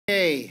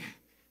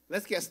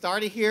let's get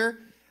started here.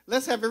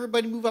 Let's have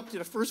everybody move up to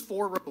the first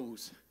 4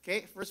 rows.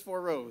 Okay, first 4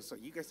 rows. So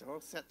you guys are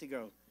all set to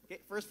go. Okay,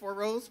 first 4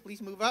 rows,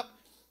 please move up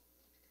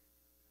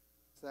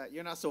so that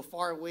you're not so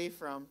far away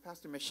from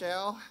Pastor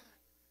Michele.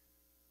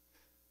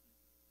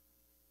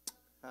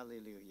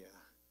 Hallelujah.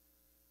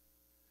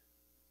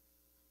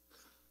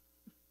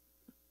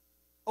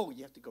 Oh,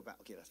 you have to go back.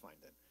 Okay, that's fine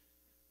then.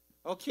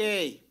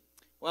 Okay.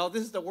 Well,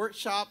 this is the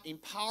workshop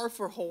Empower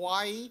for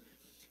Hawaii,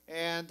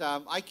 and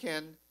I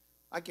can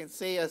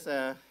say as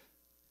a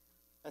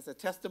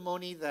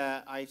testimony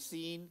that I've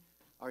seen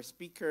our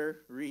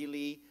speaker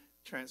really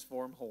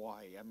transform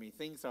Hawaii. I mean,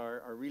 things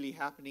are really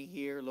happening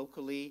here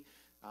locally,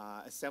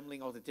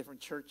 assembling all the different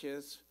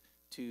churches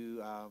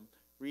to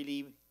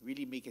really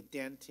make a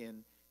dent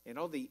in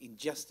all the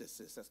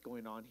injustices that's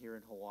going on here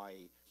in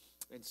Hawaii.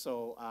 And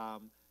so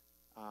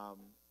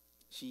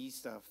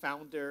she's the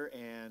founder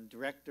and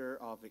director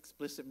of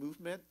Explicit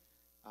Movement.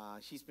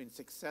 She's been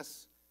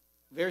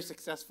very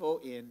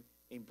successful in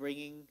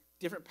bringing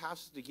different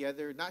pastors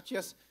together, not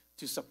just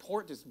to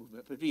support this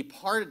movement, but to be a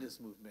part of this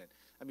movement.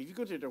 I mean, if you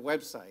go to their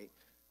website,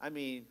 I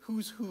mean,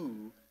 who's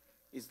who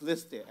is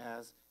listed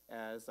as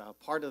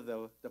part of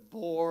the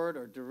board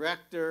or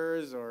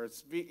directors or,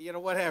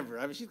 whatever.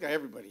 I mean, she's got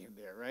everybody in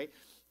there, right?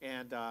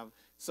 And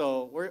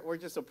so we're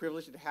just so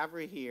privileged to have her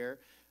here.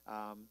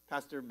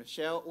 Pastor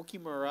Michele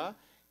Okimura.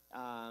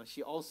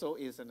 She also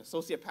is an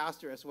associate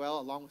pastor as well,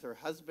 along with her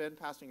husband,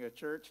 pastoring a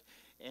church.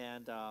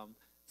 And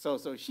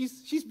so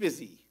she's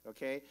busy,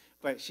 okay?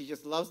 But she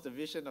just loves the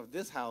vision of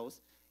this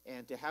house,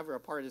 and to have her a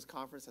part of this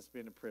conference has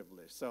been a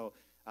privilege. So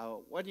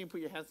why don't you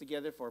put your hands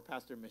together for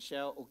Pastor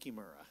Michele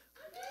Okimura.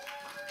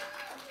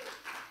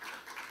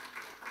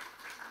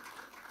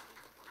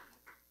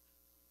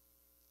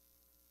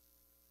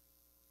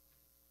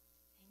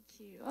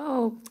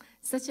 Oh,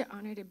 such an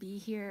honor to be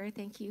here.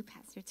 Thank you,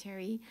 Pastor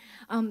Terry.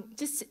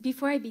 Just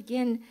before I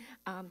begin,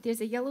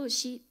 there's a yellow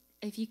sheet.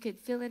 If you could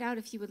fill it out,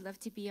 if you would love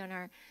to be on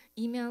our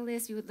email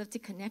list, we would love to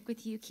connect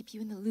with you, keep you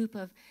in the loop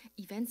of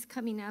events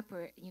coming up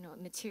or,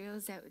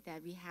 materials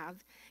that we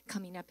have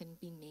coming up and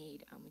being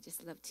made. We'd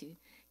just love to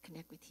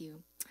connect with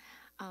you.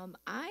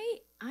 I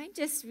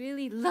just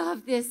really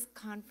love this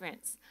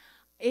conference.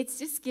 It's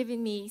just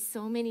given me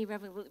so many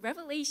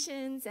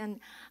revelations, and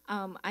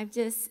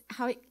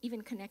how it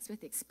even connects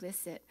with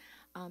Explicit.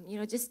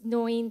 Just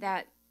knowing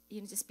that,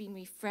 just being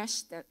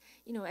refreshed that,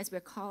 as we're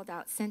called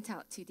out, sent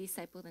out to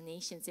disciple the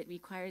nations, it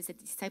requires a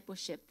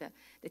discipleship,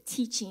 the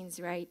teachings,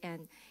 right,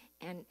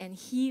 and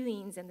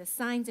healings and the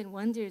signs and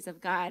wonders of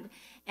God.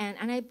 And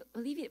I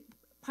believe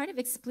part of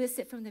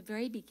Explicit from the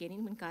very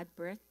beginning, when God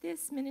birthed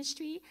this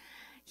ministry,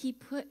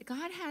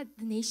 God had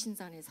the nations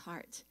on his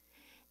heart.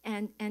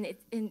 And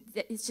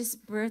it's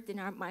just birthed in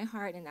my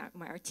heart and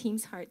our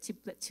team's heart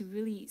to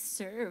really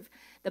serve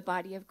the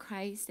body of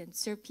Christ and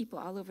serve people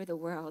all over the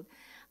world.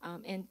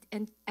 And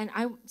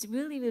I'm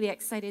really, really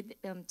excited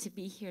to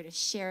be here to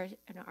share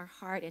in our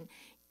heart and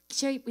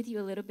share with you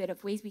a little bit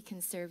of ways we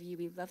can serve you.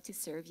 We'd love to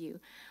serve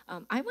you.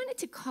 I wanted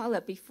to call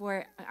up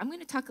I'm going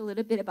to talk a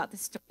little bit about the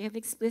story of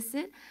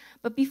Explicit,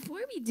 but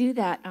before we do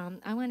that,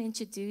 I want to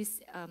introduce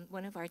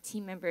one of our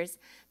team members,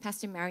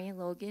 Pastor Marion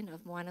Logan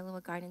of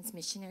Moanaloa Gardens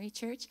Missionary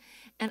Church.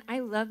 And I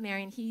love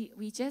Marion.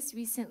 We just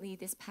recently,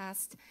 this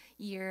past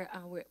year,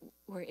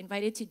 were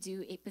invited to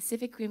do a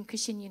Pacific Rim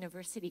Christian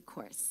University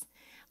course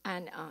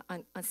on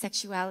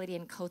sexuality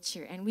and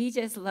culture. And we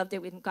just loved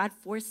it when God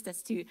forced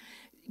us to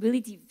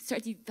really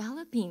start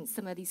developing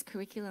some of these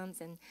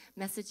curriculums and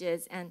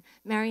messages. And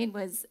Marion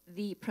was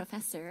the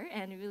professor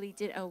and really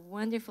did a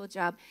wonderful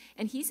job.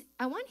 And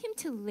I want him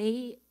to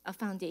lay a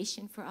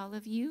foundation for all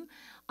of you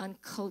on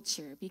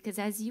culture, because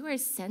as you are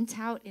sent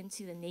out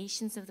into the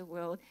nations of the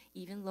world,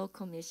 even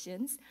local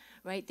missions,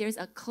 right, there's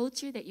a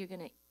culture that you're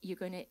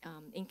gonna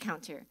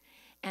encounter.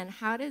 And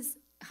how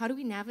do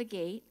we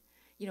navigate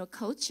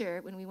culture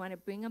when we want to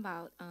bring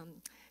about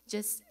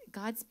just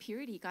God's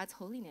purity, God's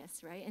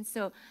holiness, right? And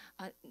so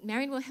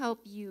Marion will help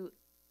you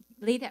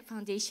lay that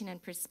foundation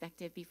and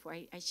perspective before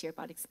I share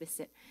about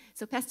Explicit.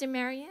 So Pastor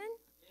Marion,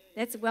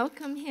 let's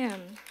welcome him.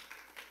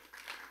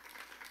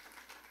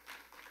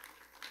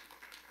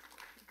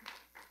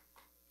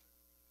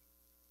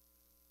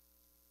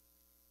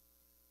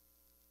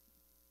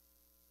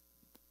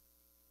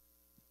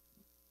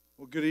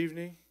 Well, good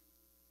evening.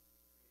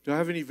 Do I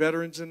have any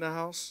veterans in the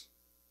house?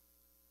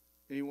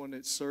 Anyone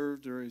that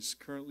served or is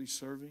currently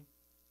serving?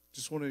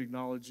 Just want to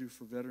acknowledge you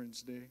for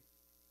Veterans Day.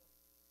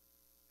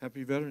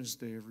 Happy Veterans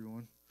Day,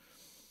 everyone.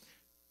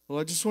 Well,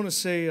 I just want to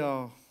say,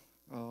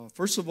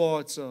 first of all,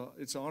 it's an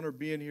honor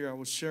being here. I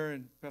was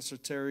sharing, Pastor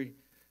Terry,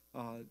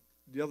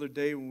 the other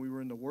day when we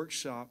were in the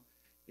workshop.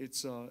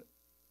 It's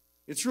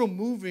real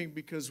moving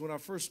because when I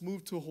first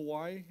moved to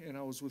Hawaii and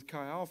I was with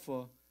Chi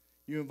Alpha,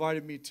 you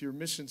invited me to your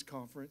missions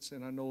conference,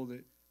 and I know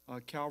that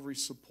Calvary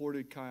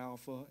supported Chi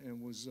Alpha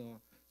and was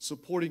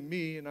supporting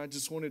me, and I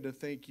just wanted to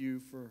thank you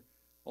for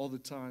all the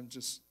time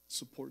just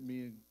supporting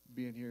me and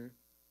being here.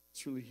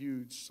 It's really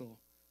huge, so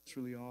it's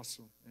really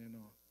awesome. And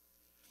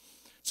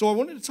so I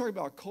wanted to talk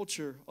about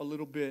culture a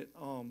little bit.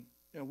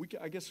 Yeah,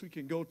 I guess we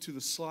can go to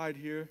the slide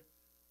here,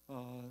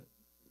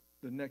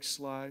 the next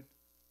slide.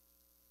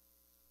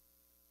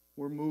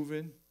 We're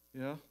moving,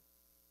 yeah.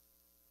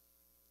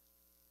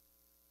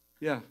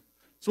 Yeah,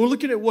 so we're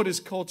looking at what is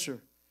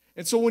culture.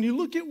 And so when you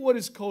look at what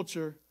is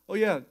culture, oh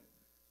yeah,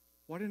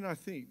 why didn't I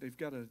think? They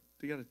got a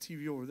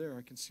TV over there.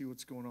 I can see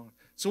what's going on.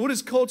 So what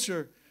is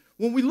culture?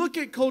 When we look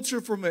at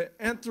culture from an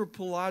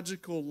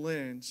anthropological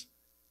lens,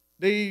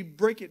 they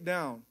break it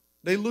down.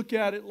 They look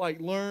at it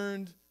like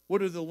learned.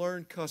 What are the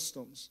learned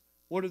customs?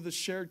 What are the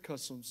shared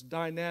customs?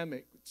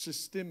 Dynamic,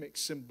 systemic,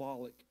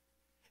 symbolic.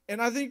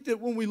 And I think that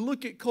when we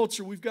look at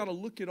culture, we've got to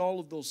look at all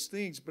of those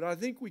things. But I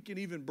think we can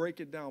even break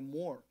it down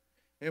more.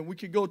 And we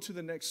could go to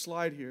the next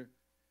slide here.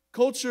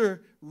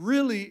 Culture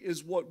really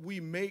is what we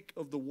make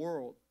of the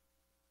world.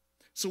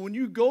 So when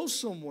you go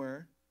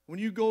somewhere, when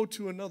you go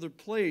to another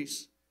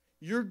place,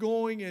 you're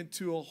going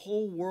into a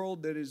whole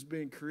world that has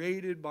been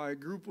created by a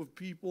group of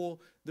people,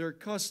 their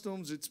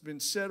customs, it's been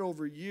set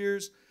over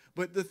years.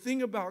 But the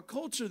thing about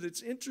culture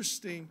that's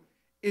interesting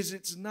is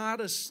it's not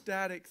a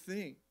static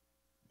thing.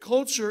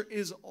 Culture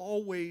is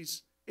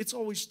always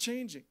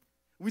changing.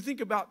 We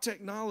think about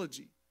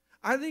technology.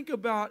 I think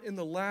about in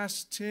the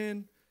last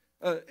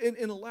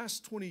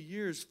 20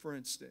 years, for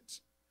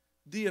instance,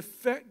 the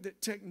effect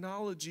that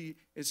technology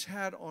has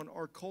had on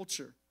our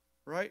culture,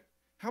 right?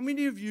 How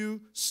many of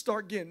you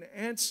start getting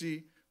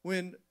antsy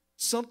when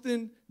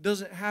something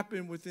doesn't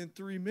happen within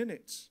 3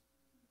 minutes,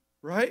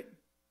 right?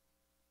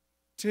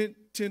 10,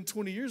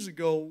 20 years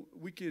ago,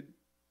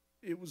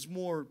 it was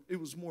more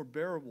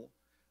bearable.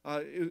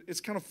 It's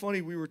kind of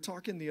funny. We were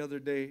talking the other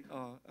day.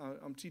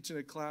 I'm teaching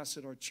a class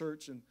at our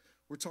church, and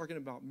we're talking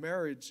about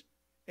marriage,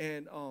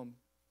 and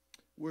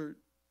we're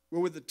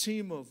with a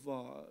team of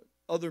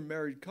other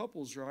married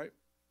couples, right?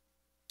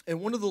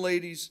 And one of the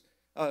ladies,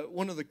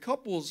 one of the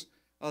couples,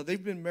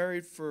 they've been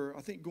married for,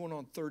 I think, going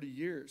on 30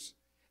 years.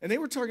 And they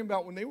were talking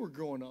about when they were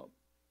growing up.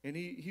 And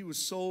he was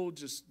so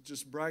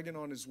just bragging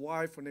on his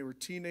wife. When they were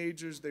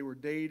teenagers, they were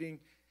dating.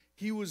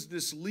 He was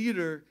this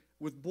leader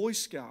with Boy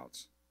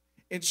Scouts.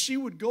 And she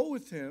would go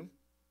with him,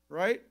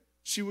 right?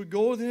 She would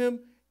go with him,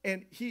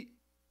 and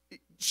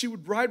she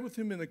would ride with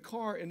him in the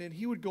car, and then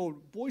he would go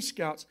to Boy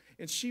Scouts,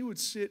 and she would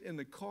sit in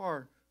the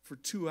car for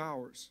 2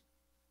 hours.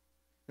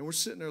 And we're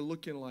sitting there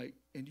looking like,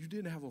 and you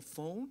didn't have a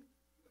phone?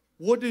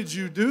 What did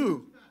you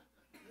do?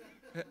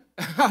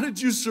 How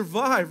did you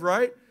survive,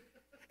 right?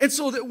 And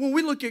so that when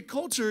we look at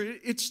culture,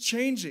 it's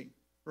changing,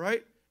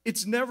 right?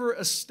 It's never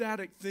a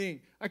static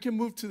thing. I can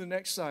move to the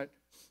next slide.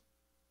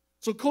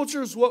 So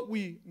culture is what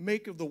we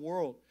make of the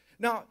world.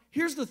 Now,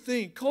 here's the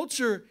thing.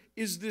 Culture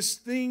is this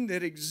thing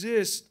that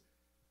exists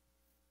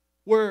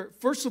where,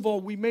 first of all,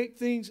 we make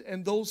things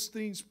and those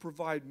things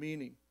provide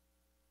meaning.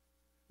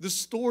 The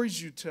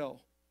stories you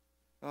tell.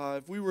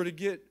 If we were to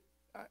get,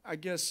 I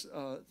guess,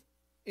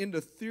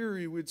 into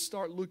theory, we'd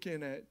start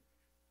looking at,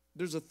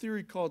 there's a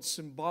theory called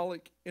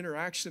symbolic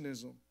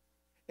interactionism.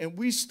 And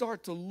we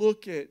start to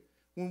look at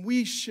when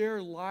we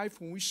share life,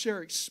 when we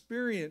share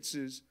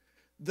experiences,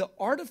 the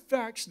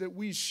artifacts that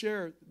we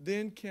share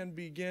then can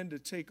begin to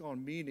take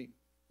on meaning,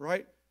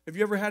 right? Have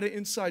you ever had an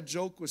inside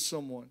joke with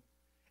someone?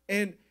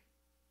 And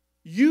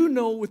you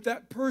know with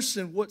that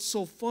person what's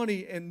so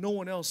funny and no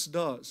one else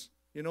does.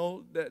 You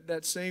know,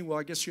 that saying, well,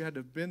 I guess you had to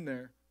have been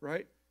there,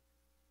 right?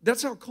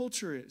 That's how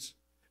culture is,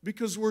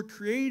 because we're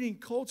creating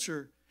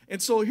culture.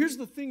 And so here's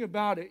the thing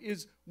about it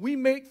is we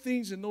make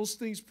things and those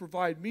things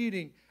provide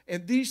meaning,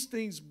 and these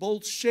things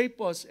both shape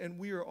us and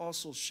we are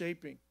also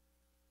shaping.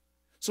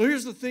 So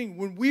here's the thing.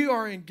 When we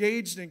are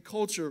engaged in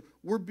culture,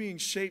 we're being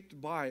shaped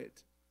by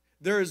it.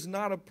 There is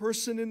not a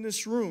person in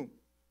this room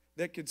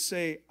that could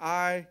say,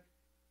 I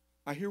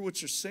hear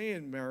what you're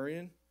saying,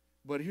 Marion,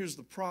 but here's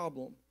the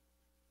problem.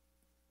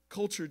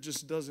 Culture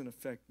just doesn't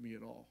affect me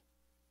at all,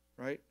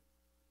 right?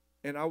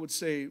 And I would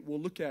say, well,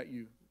 look at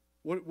you.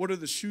 What are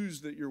the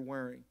shoes that you're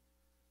wearing?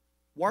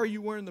 Why are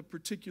you wearing the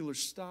particular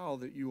style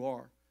that you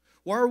are?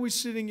 Why are we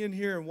sitting in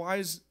here, and why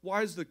is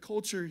the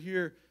culture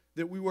here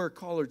that we wear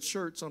collared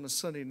shirts on a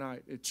Sunday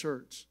night at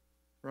church,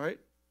 right?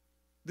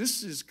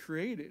 This is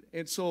created.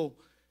 And so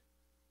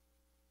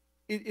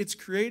it's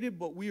created,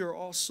 but we are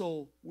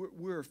also,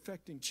 we're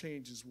affecting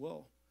change as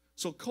well.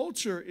 So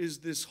culture is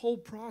this whole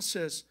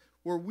process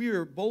where we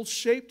are both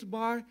shaped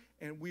by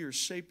and we are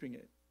shaping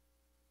it,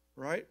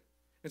 right?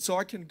 And so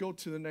I can go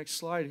to the next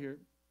slide here.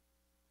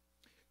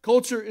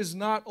 Culture is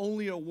not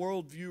only a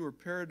worldview or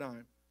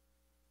paradigm.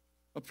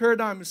 A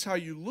paradigm is how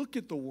you look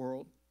at the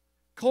world.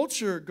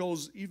 Culture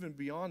goes even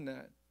beyond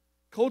that.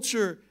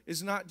 Culture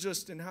is not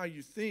just in how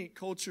you think.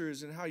 Culture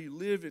is in how you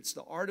live. It's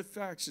the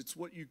artifacts. It's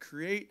what you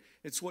create.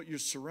 It's what you're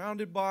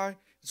surrounded by.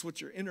 It's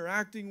what you're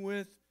interacting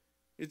with.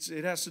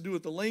 It has to do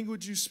with the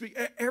language you speak.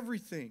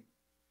 Everything.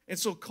 And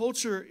so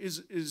culture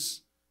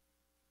is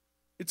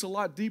it's a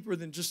lot deeper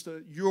than just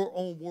your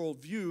own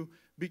worldview,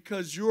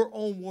 because your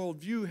own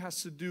worldview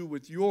has to do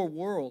with your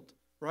world,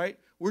 right?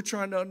 We're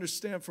trying to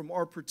understand from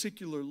our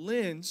particular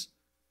lens,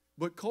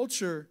 but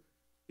culture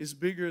is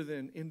bigger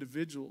than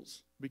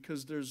individuals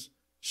because there's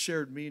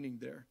shared meaning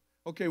there.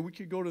 Okay, we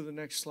could go to the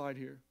next slide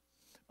here.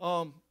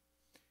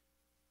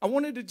 I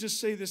wanted to just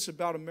say this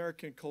about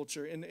American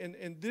culture,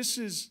 and this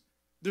is,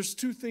 there's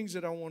two things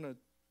that I want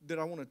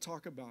to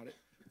talk about it.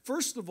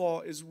 First of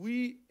all, is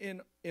we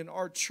in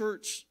our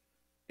church,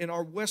 in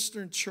our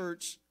Western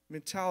church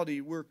mentality,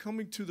 we're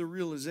coming to the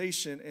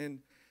realization, and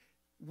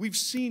we've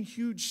seen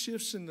huge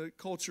shifts in the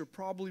culture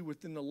probably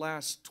within the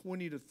last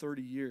 20 to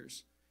 30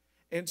 years.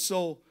 And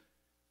so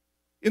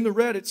in the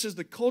red, it says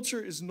the church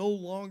is no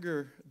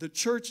longer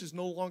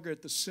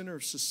at the center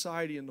of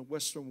society in the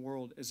Western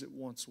world as it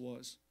once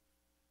was.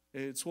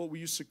 It's what we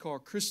used to call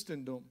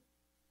Christendom.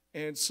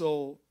 And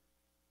so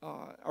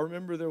I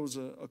remember there was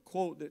a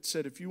quote that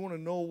said, if you want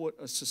to know what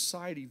a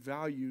society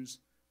values,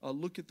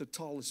 look at the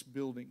tallest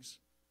buildings.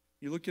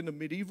 You look in the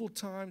medieval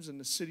times in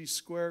the city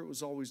square, it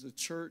was always the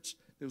church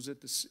that was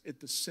at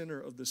the center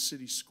of the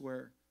city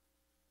square.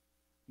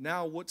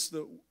 Now, what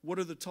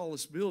are the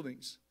tallest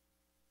buildings?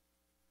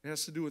 It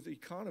has to do with the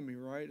economy,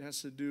 right? It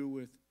has to do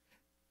with,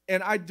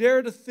 and I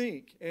dare to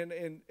think,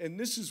 and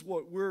this is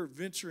what we're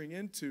venturing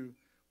into,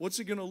 what's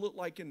it going to look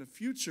like in the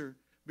future?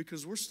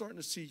 Because we're starting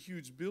to see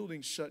huge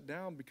buildings shut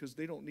down because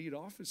they don't need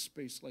office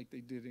space like they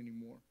did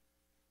anymore.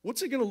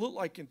 What's it going to look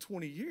like in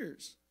 20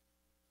 years?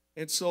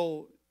 And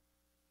so,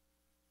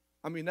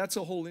 I mean, that's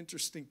a whole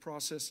interesting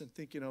process and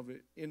thinking of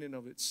it in and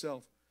of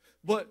itself.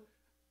 But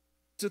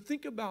to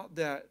think about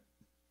that,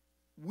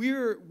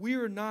 we've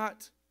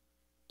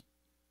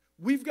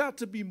got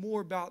to be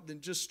more about than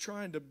just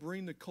trying to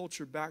bring the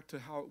culture back to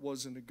how it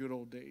was in the good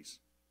old days,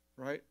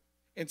 right?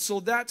 And so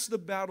that's the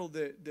battle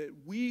that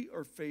we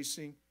are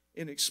facing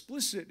in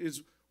Explicit,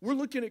 is we're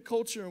looking at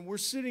culture and we're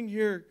sitting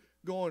here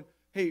going,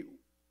 hey,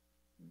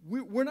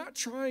 we're not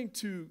trying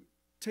to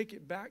take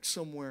it back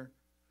somewhere.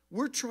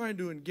 We're trying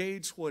to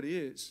engage what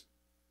is,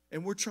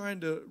 and we're trying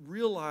to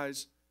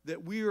realize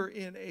that we are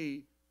in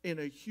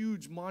a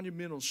huge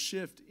monumental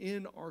shift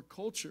in our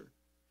culture.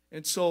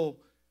 And so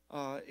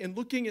in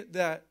looking at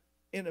that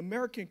in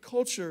American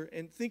culture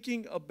and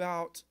thinking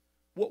about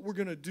what we're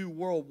going to do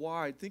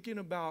worldwide, thinking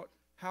about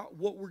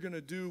what we're going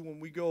to do when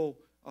we go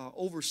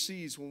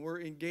overseas, when we're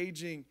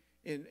engaging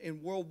in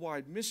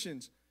worldwide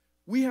missions,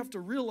 we have to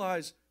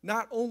realize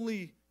not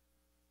only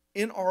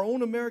in our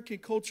own American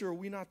culture are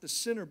we not the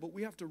center, but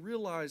we have to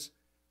realize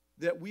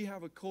that we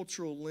have a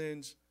cultural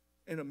lens,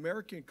 an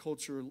American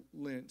cultural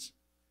lens.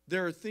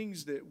 There are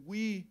things that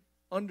we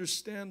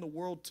understand the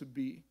world to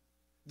be.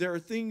 There are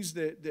things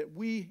there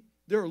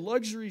are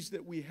luxuries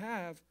that we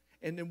have,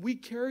 and then we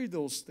carry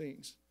those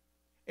things.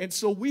 And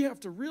so we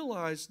have to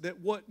realize that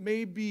what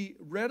may be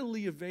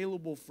readily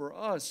available for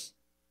us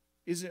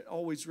isn't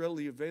always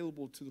readily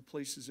available to the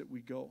places that we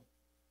go.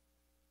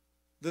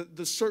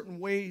 The certain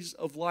ways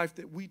of life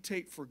that we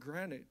take for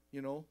granted,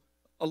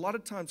 a lot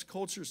of times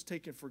culture is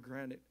taken for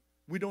granted.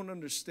 We don't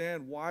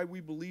understand why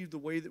we believe the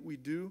way that we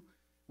do.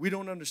 We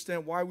don't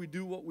understand why we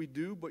do what we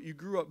do, but you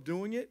grew up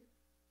doing it.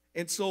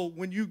 And so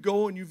when you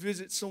go and you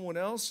visit someone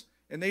else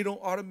and they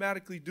don't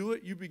automatically do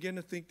it, you begin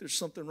to think there's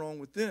something wrong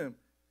with them.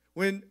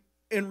 When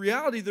in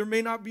reality, there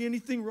may not be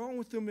anything wrong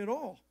with them at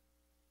all.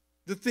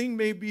 The thing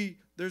may be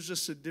there's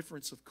just a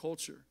difference of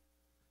culture.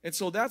 And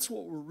so that's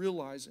what we're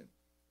realizing.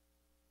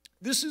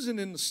 This isn't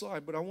in the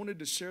slide, but I wanted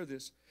to share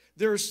this.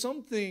 There are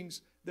some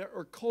things that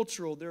are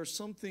cultural. There are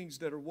some things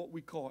that are what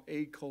we call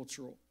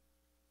acultural.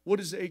 What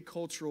does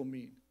acultural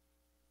mean?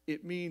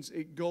 It means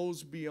it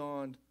goes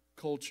beyond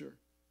culture.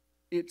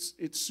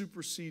 It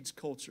supersedes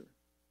culture.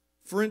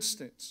 For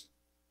instance,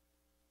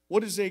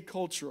 what is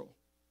acultural?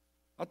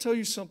 I'll tell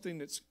you something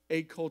that's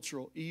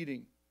acultural,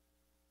 eating.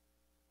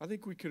 I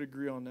think we could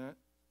agree on that.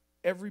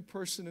 Every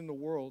person in the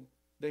world,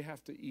 they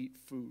have to eat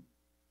food.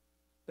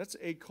 That's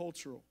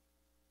acultural.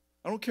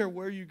 I don't care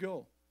where you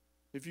go.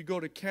 If you go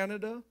to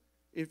Canada,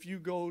 if you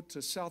go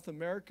to South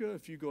America,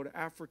 if you go to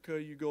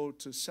Africa, you go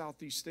to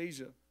Southeast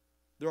Asia,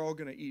 they're all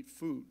going to eat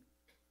food,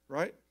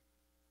 right?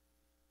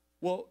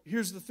 Well,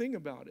 here's the thing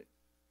about it.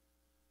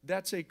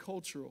 That's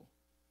acultural.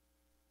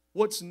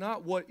 What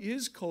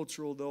is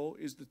cultural, though,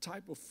 is the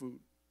type of food,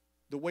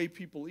 the way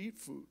people eat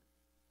food,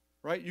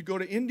 right? You go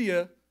to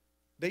India,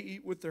 they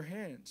eat with their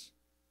hands.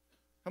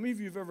 How many of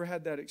you have ever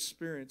had that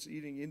experience,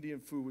 eating Indian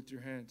food with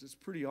your hands? It's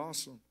pretty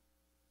awesome,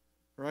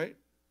 right?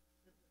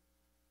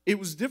 It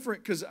was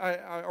different because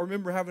I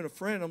remember having a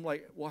friend. I'm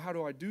like, well, how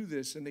do I do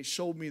this? And they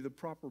showed me the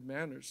proper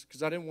manners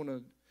because I didn't want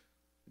to,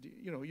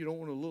 you don't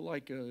want to look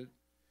like an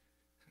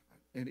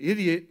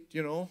idiot,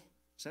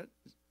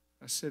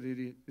 I said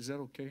idiot. Is that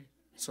okay?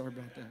 Sorry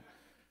about that.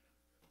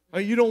 I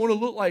mean, you don't want to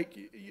look like,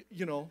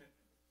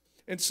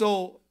 And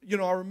so,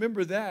 I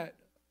remember that.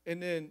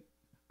 And then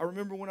I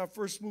remember when I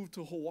first moved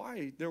to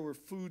Hawaii, there were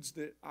foods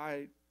that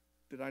I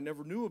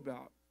never knew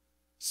about.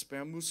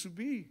 Spam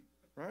musubi,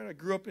 right? I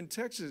grew up in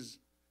Texas,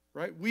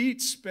 right? We eat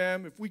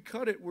spam. If we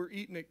cut it, we're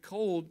eating it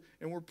cold,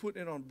 and we're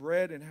putting it on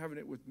bread and having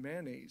it with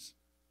mayonnaise,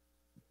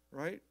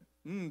 right?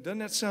 Doesn't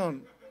that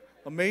sound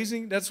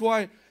amazing? That's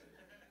why,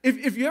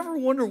 if you ever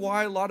wonder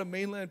why a lot of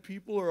mainland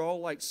people are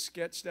all like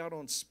sketched out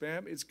on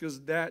spam, it's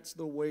because that's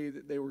the way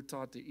that they were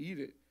taught to eat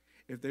it.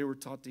 If they were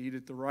taught to eat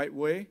it the right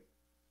way,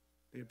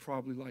 they'd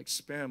probably like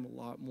spam a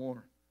lot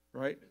more,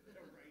 right?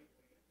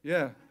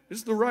 Yeah,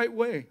 it's the right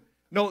way.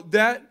 No,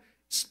 that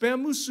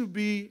spam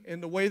musubi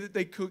and the way that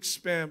they cook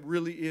spam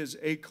really is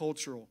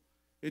acultural.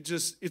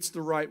 It's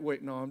the right way.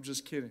 No, I'm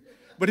just kidding.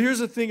 But here's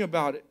the thing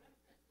about it.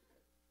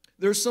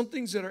 There are some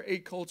things that are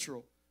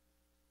acultural.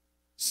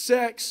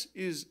 Sex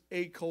is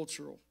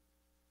acultural,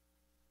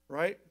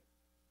 right?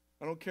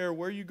 I don't care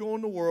where you go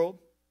in the world.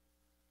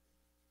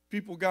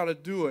 People got to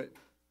do it,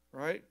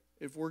 right?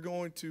 If we're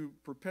going to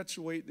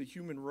perpetuate the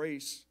human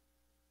race,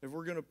 if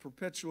we're going to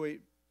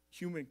perpetuate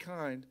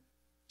humankind,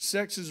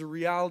 sex is a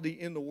reality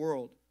in the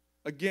world.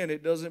 Again,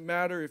 it doesn't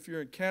matter if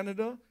you're in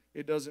Canada.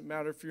 It doesn't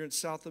matter if you're in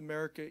South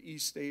America,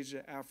 East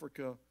Asia,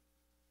 Africa.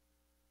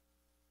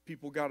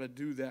 People got to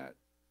do that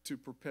to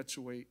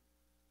perpetuate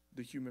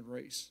the human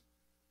race,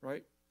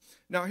 right?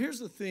 Now, here's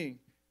the thing.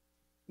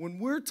 When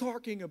we're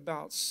talking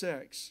about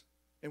sex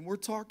and we're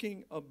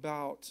talking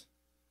about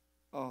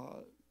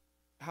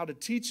how to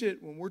teach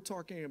it, when we're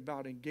talking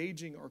about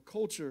engaging our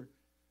culture,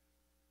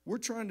 we're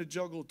trying to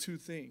juggle two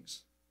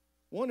things.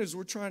 One is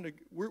we're trying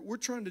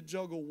to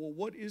juggle, well,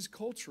 what is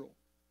cultural,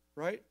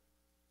 right?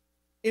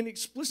 In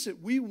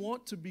explicit, we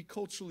want to be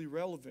culturally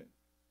relevant.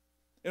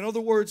 In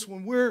other words,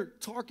 when we're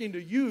talking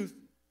to youth,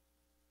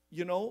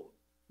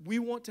 we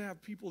want to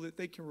have people that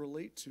they can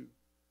relate to.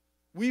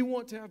 We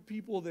want to have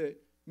people that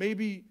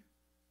maybe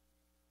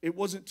it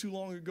wasn't too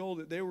long ago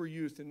that they were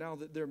youth and now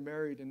that they're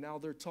married and now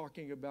they're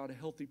talking about a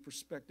healthy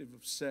perspective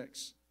of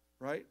sex,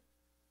 right?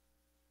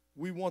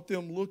 We want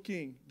them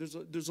looking, there's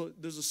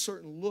a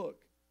certain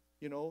look,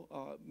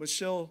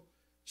 Michele,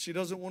 she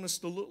doesn't want us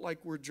to look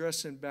like we're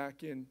dressing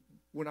back in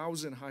when I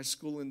was in high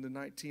school in the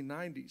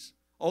 1990s.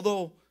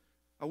 Although,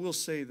 I will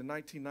say the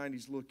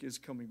 1990s look is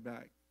coming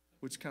back,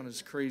 which kind of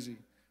is crazy,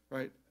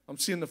 right? I'm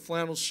seeing the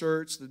flannel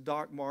shirts, the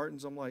Doc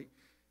Martens. I'm like,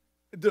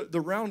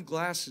 the round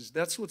glasses,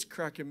 that's what's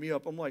cracking me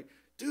up. I'm like,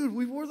 dude,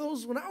 we wore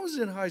those when I was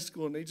in high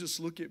school. And they just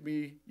look at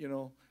me,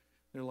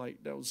 they're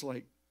like, that was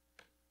like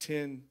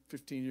 10,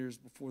 15 years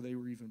before they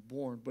were even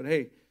born. But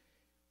hey,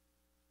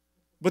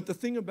 but the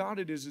thing about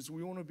it is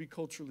we want to be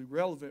culturally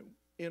relevant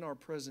in our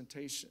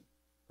presentation,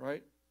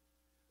 right?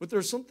 But there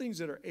are some things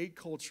that are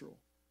acultural.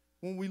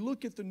 When we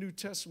look at the New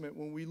Testament,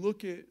 when we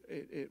look at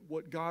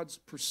what God's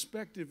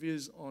perspective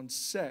is on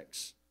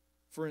sex,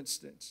 for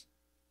instance,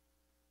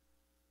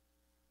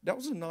 that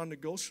was a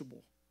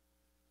non-negotiable.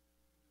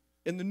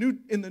 In the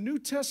New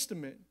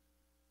Testament,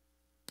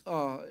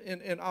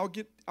 and I'll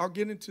get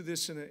into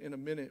this in a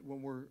minute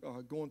when we're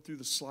going through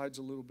the slides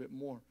a little bit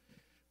more.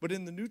 But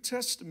in the New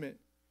Testament,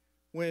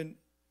 when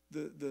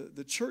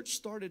the church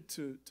started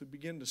to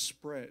begin to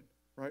spread,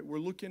 right? We're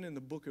looking in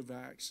the book of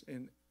Acts,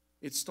 and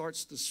it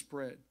starts to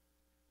spread.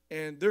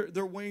 And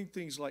they're weighing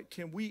things like,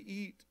 can we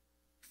eat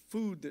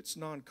food that's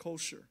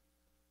non-kosher,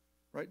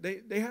 right?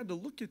 They had to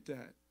look at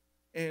that.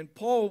 And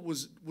Paul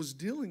was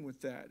dealing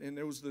with that. And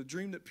there was the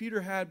dream that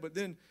Peter had, but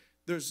then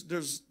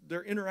there's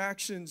their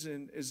interactions,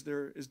 and as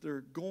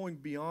they're going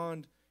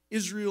beyond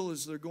Israel,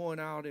 as they're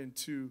going out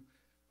into,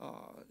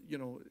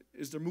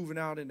 as they're moving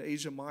out into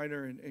Asia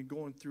Minor and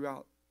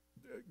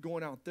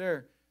going out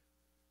there,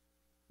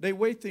 they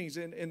weigh things,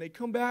 and they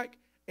come back,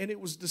 and it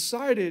was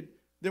decided,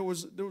 there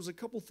was a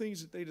couple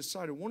things that they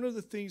decided. One of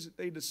the things that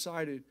they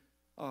decided,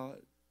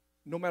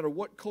 no matter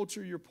what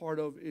culture you're part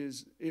of,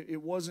 is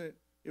it wasn't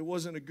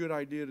a good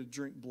idea to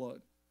drink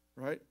blood,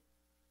 right?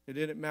 It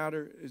didn't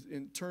matter.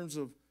 In terms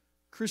of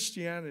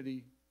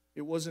Christianity,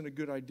 it wasn't a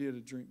good idea to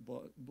drink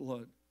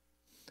blood.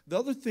 The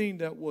other thing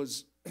that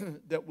was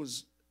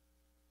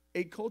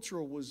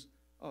acultural was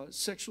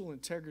sexual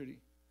integrity,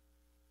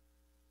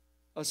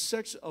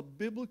 a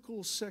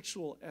biblical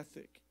sexual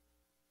ethic.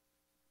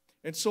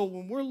 And so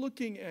when we're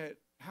looking at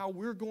how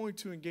we're going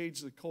to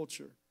engage the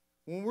culture,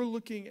 when we're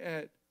looking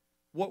at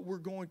what we're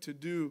going to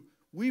do,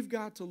 we've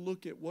got to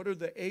look at what are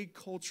the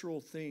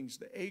acultural things,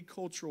 the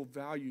acultural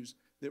values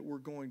that we're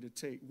going to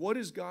take. What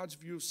is God's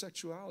view of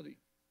sexuality,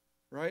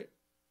 right?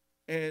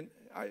 And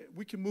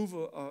we can move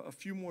a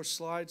few more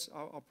slides.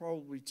 I'll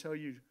probably tell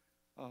you,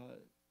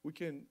 we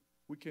can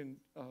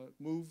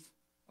move.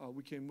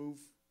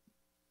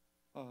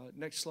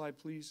 Next slide,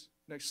 please.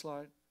 Next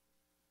slide.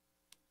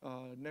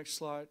 Next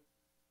slide.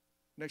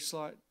 Next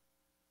slide.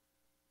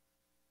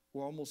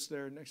 We're almost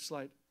there. Next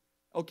slide.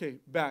 Okay,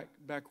 back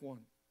one.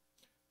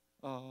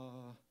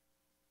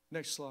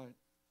 Next slide.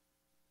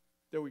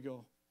 There we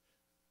go.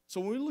 So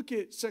when we look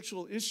at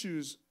sexual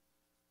issues,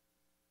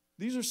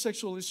 these are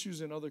sexual issues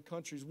in other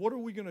countries. What are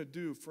we going to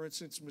do? For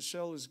instance,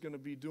 Michele is going to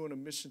be doing a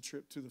mission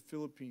trip to the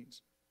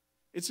Philippines.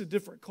 It's a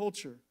different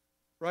culture,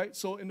 right?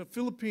 So in the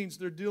Philippines,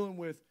 they're dealing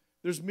with,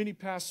 there's many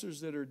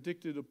pastors that are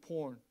addicted to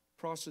porn,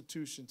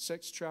 prostitution,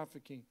 sex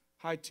trafficking,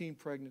 high teen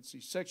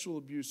pregnancy, sexual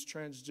abuse,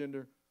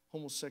 transgender,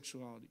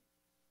 homosexuality.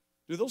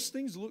 Do those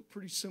things look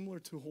pretty similar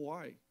to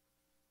Hawaii?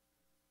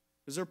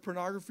 Is there a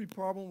pornography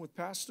problem with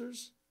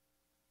pastors?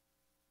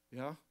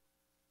 Yeah.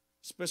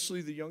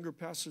 Especially the younger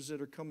pastors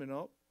that are coming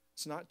up.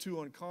 It's not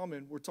too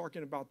uncommon. We're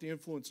talking about the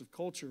influence of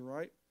culture,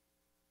 right?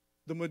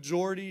 The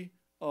majority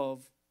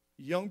of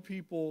young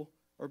people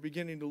are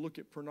beginning to look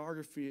at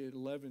pornography at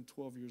 11,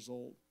 12 years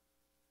old,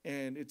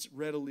 and it's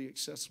readily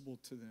accessible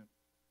to them,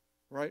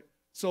 right?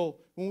 So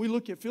when we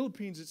look at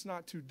Philippines, it's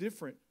not too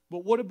different.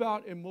 But what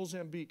about in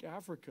Mozambique,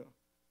 Africa?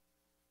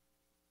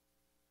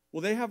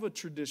 Well, they have a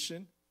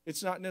tradition.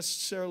 It's not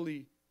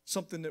necessarily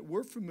something that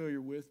we're familiar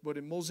with, but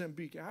in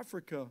Mozambique,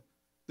 Africa,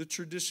 the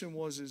tradition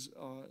was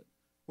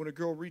when a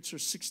girl reached her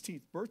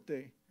 16th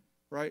birthday,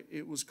 right,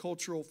 it was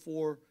cultural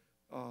for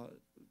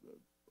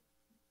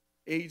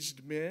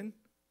aged men,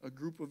 a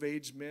group of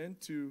aged men,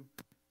 to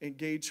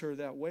engage her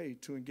that way,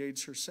 to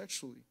engage her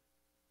sexually,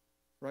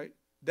 right?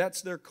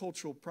 That's their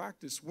cultural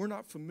practice. We're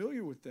not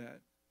familiar with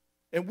that.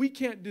 And we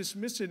can't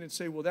dismiss it and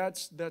say, well,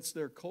 that's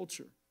their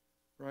culture,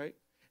 right?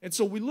 And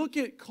so we look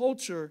at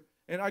culture,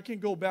 and I can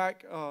go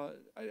back.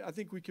 I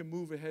think we can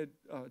move ahead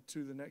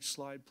to the next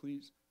slide,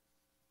 please.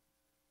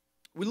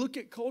 We look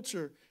at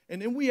culture,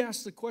 and then we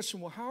ask the question,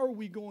 well, how are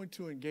we going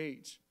to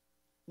engage?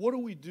 What do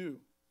we do?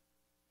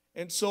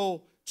 And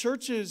so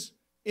churches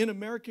in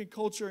American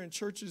culture and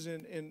churches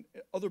in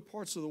other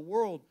parts of the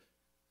world,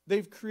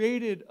 they've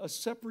created a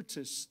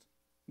separatist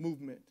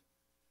movement.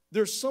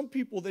 There's some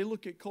people, they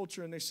look at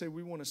culture and they say,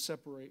 we want to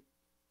separate.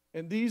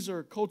 And these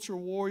are culture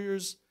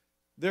warriors.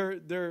 They're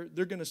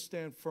going to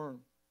stand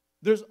firm.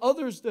 There's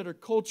others that are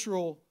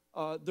cultural,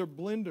 they're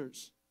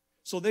blenders.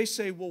 So they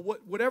say, well,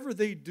 whatever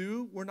they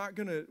do, we're not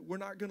going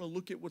to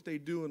look at what they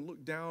do and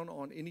look down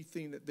on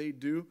anything that they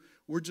do.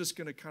 We're just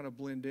going to kind of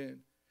blend in.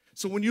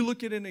 So when you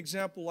look at an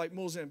example like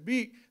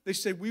Mozambique, they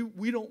say,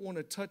 we don't want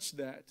to touch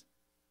that.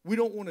 We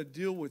don't want to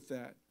deal with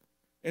that.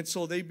 And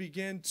so they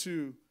begin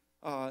to,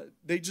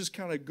 they just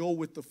kind of go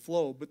with the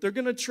flow. But they're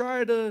going to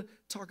try to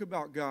talk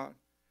about God.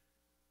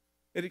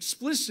 At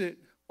Explicit,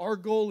 our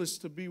goal is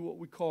to be what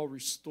we call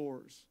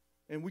restorers.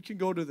 And we can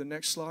go to the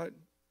next slide.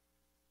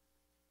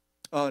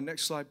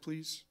 Next slide,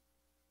 please.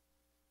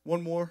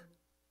 One more.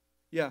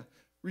 Yeah.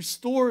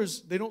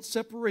 Restorers, they don't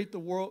separate the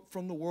world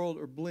from the world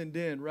or blend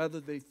in. Rather,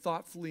 they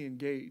thoughtfully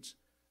engage.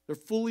 They're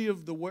fully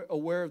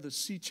aware of the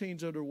sea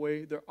change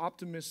underway. They're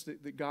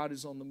optimistic that God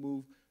is on the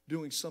move,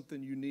 doing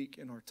something unique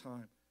in our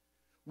time.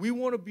 We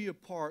want to be a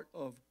part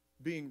of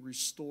being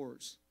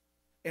restorers.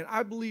 And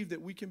I believe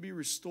that we can be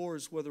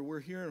restorers whether we're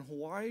here in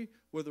Hawaii,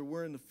 whether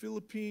we're in the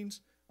Philippines.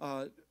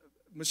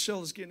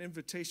 Michele is getting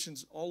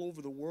invitations all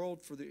over the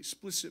world for the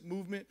Explicit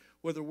movement,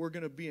 whether we're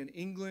going to be in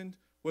England,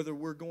 whether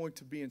we're going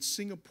to be in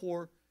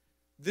Singapore.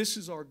 This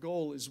is our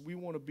goal, is we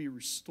want to be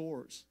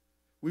restorers.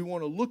 We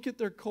want to look at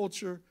their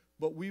culture,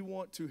 but we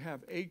want to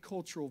have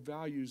acultural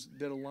values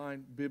that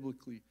align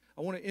biblically.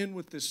 I want to end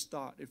with this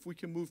thought. If we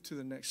can move to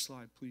the next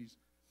slide, please.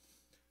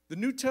 The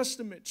New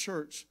Testament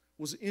church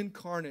was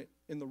incarnate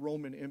in the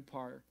Roman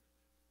Empire.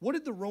 What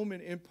did the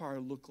Roman Empire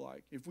look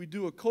like? If we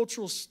do a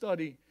cultural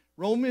study,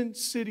 Roman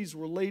cities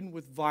were laden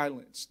with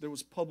violence. There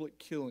was public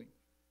killing.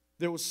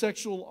 There was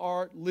sexual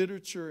art,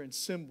 literature, and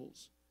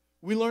symbols.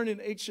 We learned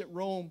in ancient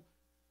Rome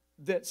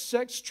that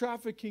sex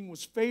trafficking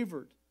was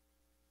favored.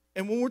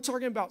 And when we're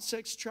talking about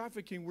sex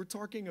trafficking, we're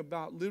talking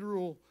about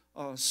literal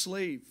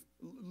slaves.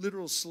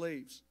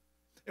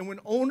 And when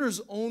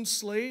owners owned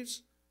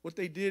slaves, what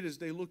they did is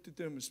they looked at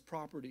them as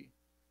property.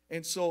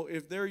 And so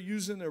if they're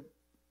using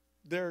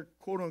their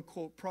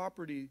quote-unquote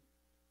property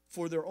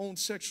for their own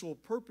sexual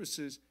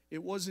purposes,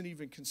 it wasn't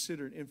even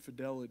considered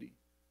infidelity.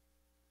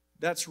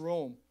 That's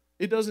Rome.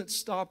 It doesn't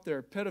stop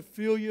there.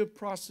 Pedophilia,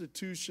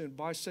 prostitution,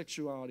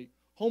 bisexuality,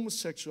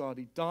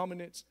 homosexuality,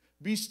 dominance,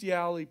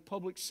 bestiality,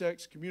 public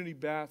sex, community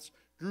baths,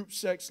 group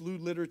sex,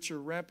 lewd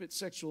literature, rampant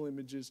sexual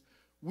images.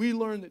 We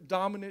learned that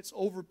dominance,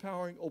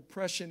 overpowering,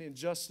 oppression,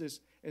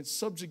 injustice, and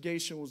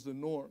subjugation was the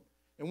norm.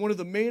 And one of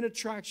the main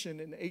attractions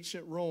in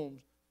ancient Rome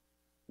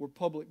were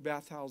public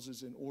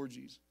bathhouses and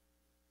orgies.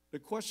 The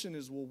question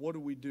is, well, what do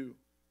we do?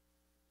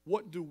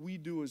 What do we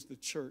do as the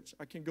church?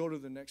 I can go to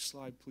the next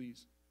slide,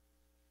 please.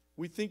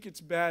 We think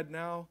it's bad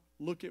now.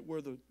 Look at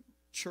where the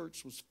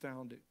church was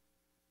founded.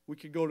 We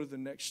could go to the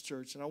next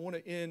church. And I want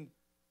to end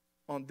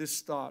on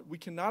this thought. We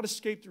cannot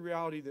escape the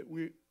reality that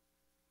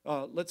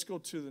let's go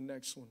to the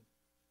next one.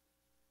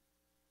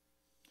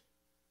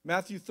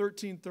 Matthew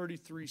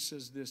 13:33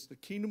 says this: the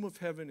kingdom of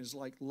heaven is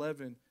like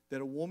leaven that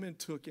a woman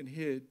took and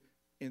hid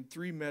in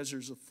 3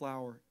 measures of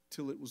flour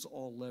till it was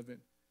all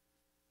leavened.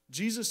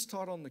 Jesus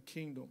taught on the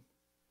kingdom.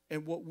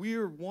 And what we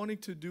are wanting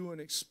to do in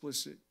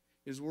Explicit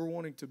is we're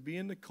wanting to be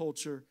in the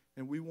culture,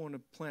 and we want to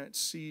plant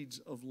seeds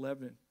of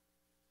leaven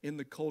in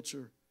the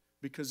culture,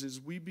 because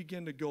as we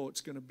begin to go, it's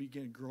going to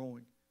begin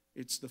growing.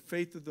 It's the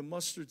faith of the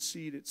mustard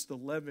seed. It's the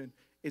leaven.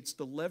 It's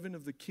the leaven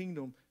of the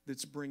kingdom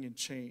that's bringing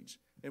change.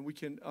 And we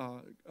can,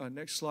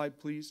 next slide,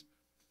 please.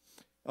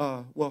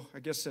 Well, I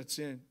guess that's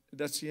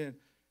the end.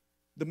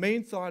 The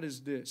main thought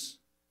is this.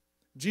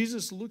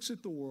 Jesus looks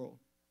at the world.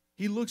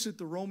 He looks at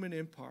the Roman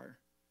Empire.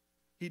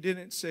 He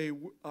didn't say,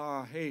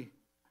 hey,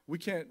 we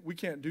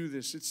can't do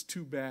this. It's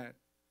too bad.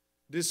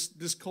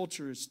 This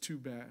culture is too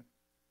bad.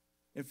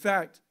 In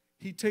fact,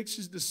 he takes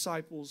his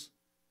disciples.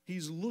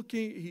 He's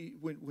looking,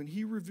 when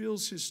he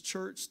reveals his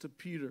church to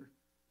Peter,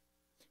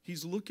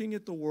 he's looking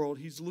at the world.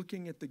 He's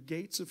looking at the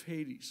gates of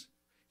Hades.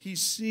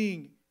 He's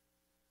seeing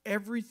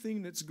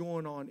everything that's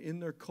going on in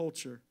their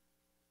culture.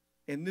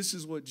 And this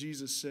is what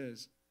Jesus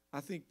says.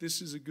 I think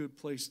this is a good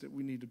place that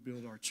we need to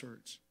build our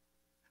church.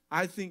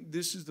 I think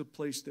this is the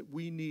place that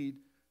we need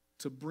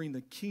to bring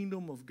the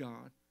kingdom of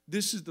God.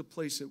 This is the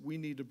place that we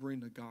need to bring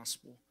the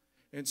gospel.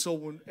 And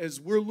so as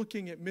we're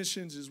looking at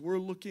missions, as we're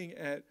looking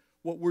at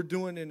what we're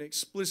doing in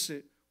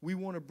Explicit, we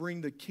want to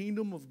bring the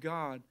kingdom of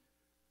God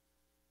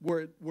where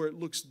it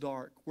looks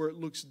dark, where it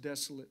looks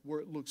desolate, where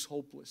it looks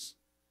hopeless.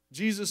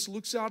 Jesus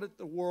looks out at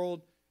the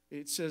world.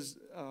 It says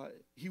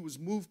he was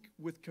moved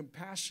with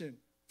compassion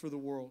for the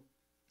world.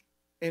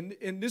 And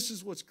this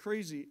is what's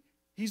crazy.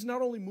 He's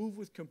not only moved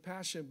with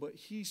compassion, but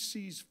he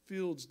sees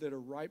fields that are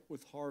ripe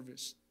with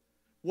harvest.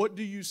 What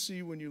do you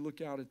see when you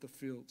look out at the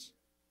fields?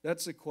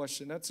 That's a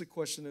question. That's a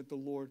question that the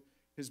Lord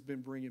has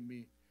been bringing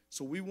me.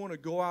 So we want to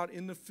go out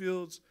in the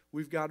fields.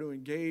 We've got to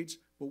engage,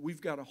 but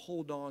we've got to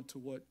hold on to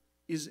what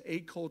is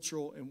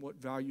acultural and what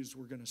values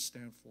we're going to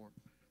stand for.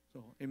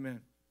 So,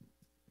 amen.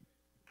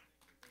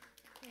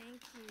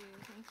 Thank you.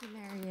 Thank you,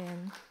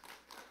 Marion.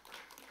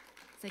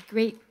 It's a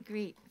great,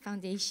 great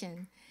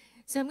foundation.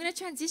 So I'm going to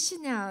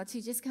transition now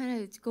to just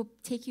kind of go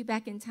take you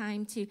back in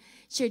time to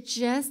share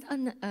just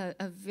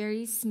a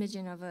very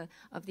smidgen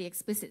of the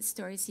Explicit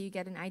story so you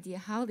get an idea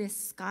how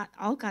this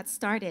all got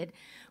started.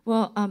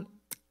 Well,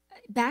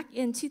 back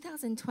in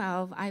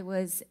 2012, I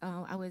was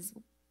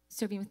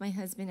serving with my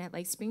husband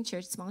at Spring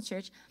Church, small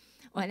church.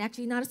 Well, and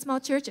actually not a small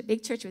church, a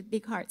big church with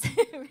big hearts,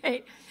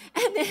 right?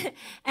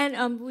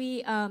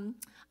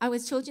 I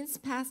was children's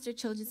pastor,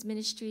 children's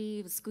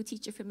ministry, was school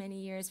teacher for many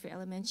years for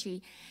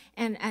elementary.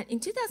 And in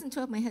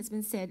 2012, my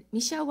husband said,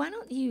 Michele, why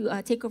don't you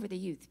take over the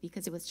youth?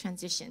 Because it was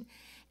transition.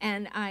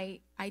 And I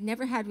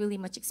never had really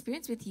much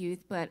experience with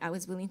youth, but I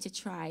was willing to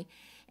try.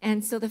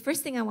 And so the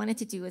first thing I wanted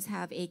to do was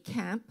have a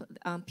camp,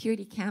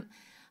 purity camp,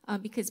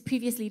 because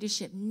previous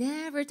leadership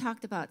never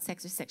talked about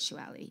sex or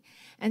sexuality.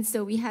 And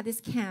so we had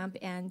this camp,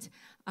 and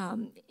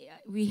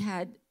we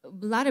had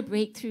a lot of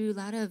breakthrough, a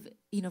lot of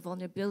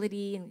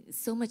vulnerability, and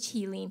so much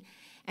healing.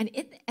 And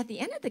at the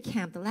end of the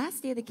camp, the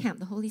last day of the camp,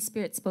 the Holy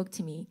Spirit spoke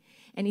to me,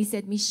 and he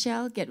said,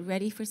 Michele, get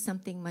ready for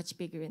something much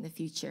bigger in the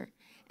future.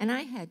 And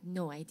I had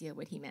no idea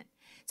what he meant.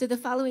 So the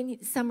following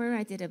summer,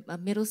 I did a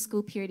middle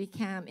school purity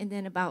camp, and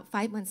then about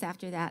 5 months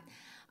after that,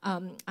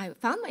 I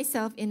found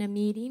myself in a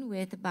meeting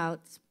with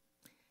about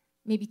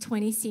maybe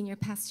 20 senior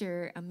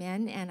pastor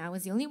men, and I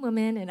was the only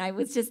woman, and I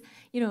was just,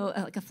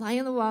 like a fly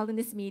on the wall in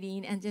this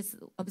meeting and just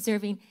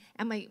observing.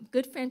 And my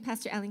good friend,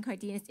 Pastor Alan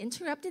Cardenas,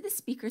 interrupted the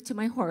speaker to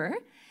my horror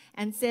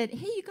and said,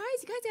 hey, you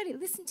guys got to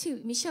listen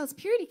to Michele's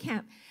purity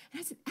camp. And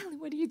I said, Alan,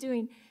 what are you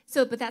doing?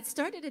 But that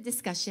started a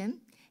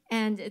discussion,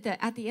 and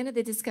at the end of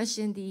the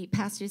discussion, the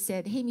pastor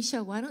said, hey,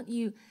 Michele, why don't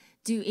you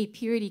do a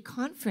purity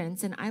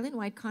conference, an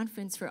island-wide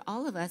conference for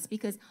all of us,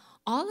 because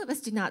all of us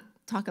do not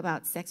talk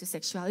about sex or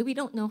sexuality. We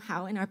don't know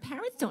how, and our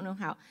parents don't know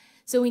how.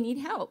 So we need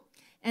help.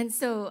 And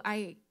so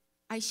I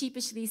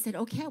sheepishly said,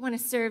 okay, I want to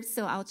serve,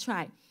 so I'll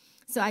try.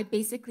 So I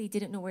basically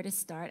didn't know where to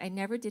start. I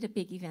never did a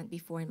big event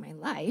before in my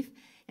life.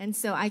 And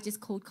so I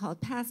just cold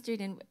called pastors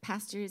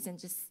and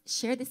just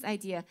shared this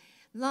idea.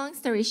 Long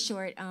story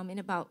short, in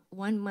about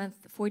 1 month,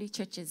 40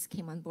 churches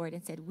came on board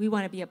and said, we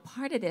want to be a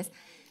part of this.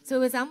 So it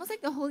was almost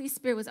like the Holy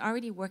Spirit was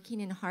already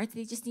working in hearts.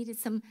 They just needed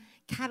some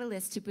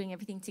catalyst to bring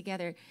everything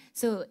together.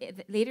 So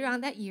later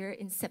on that year,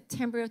 in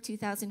September of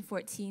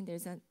 2014,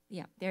 there's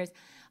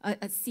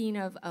a scene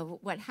of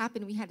what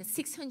happened. We had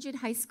 600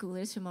 high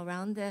schoolers from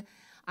around the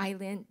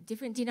island,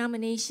 different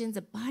denominations.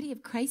 A body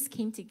of Christ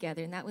came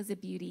together, and that was the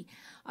beauty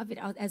of it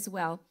as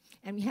well.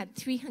 And we had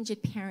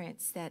 300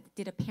 parents that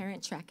did a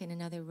parent track in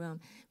another room.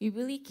 We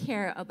really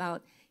care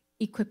about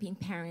equipping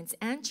parents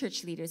and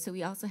church leaders. So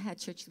we also had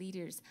church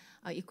leaders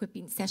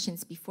equipping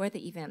sessions before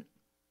the event.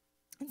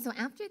 And so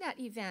after that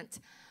event,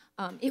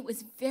 it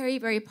was very,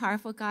 very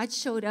powerful. God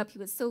showed up. He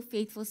was so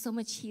faithful, so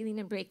much healing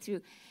and breakthrough.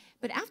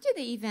 But after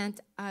the event,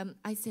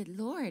 I said,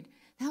 Lord,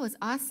 that was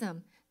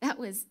awesome. That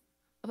was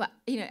about,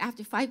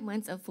 after 5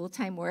 months of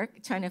full-time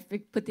work, trying to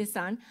put this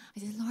on,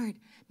 I said, Lord,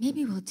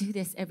 maybe we'll do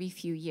this every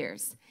few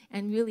years.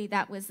 And really,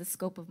 that was the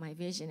scope of my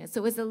vision. And so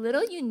it was a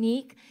little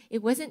unique.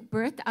 It wasn't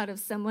birthed out of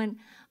someone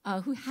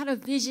who had a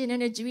vision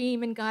and a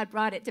dream, and God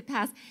brought it to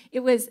pass. It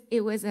was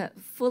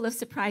full of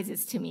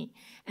surprises to me.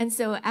 And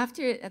so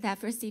after that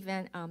first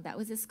event, that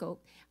was the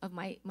scope of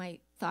my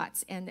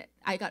thoughts. And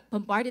I got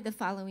bombarded the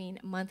following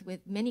month with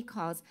many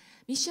calls.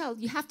 Michele,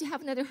 you have to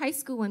have another high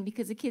school one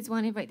because the kids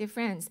want to invite their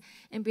friends.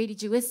 And Brady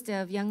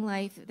Jewista of Young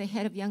Life, the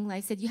head of Young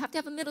Life, said, you have to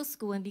have a middle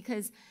school one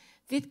because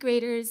fifth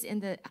graders in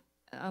the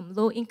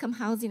low-income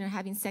housing are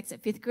having sex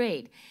at fifth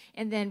grade.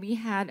 And then we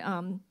had,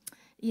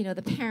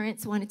 the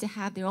parents wanted to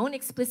have their own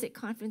explicit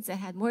conference that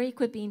had more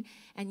equipping,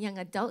 and young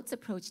adults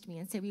approached me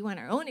and said, we want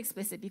our own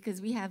explicit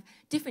because we have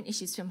different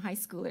issues from high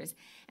schoolers.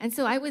 And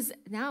so I was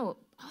now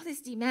all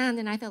this demand,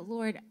 and I thought,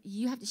 Lord,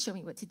 you have to show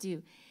me what to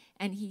do.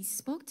 And he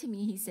spoke to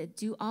me. He said,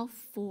 do all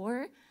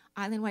 4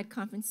 island-wide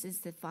conferences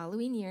the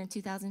following year in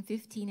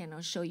 2015, and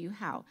I'll show you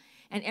how.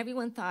 And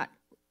everyone thought,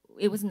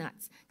 it was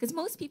nuts. Because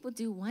most people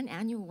do one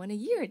annual, one a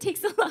year. It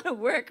takes a lot of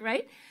work,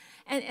 right?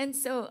 And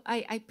so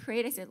I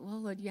prayed. I said,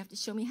 well, Lord, you have to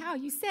show me how.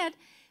 You said.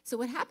 So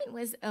what happened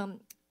was,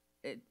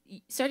 it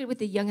started with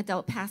the young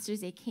adult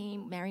pastors. They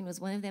came. Marion was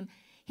one of them.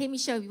 Hey,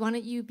 Michele, why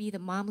don't you be the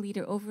mom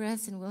leader over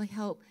us, and we'll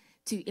help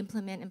to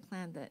implement and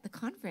plan the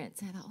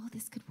conference. And I thought, oh,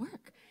 this could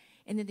work.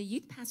 And then the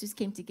youth pastors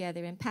came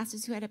together, and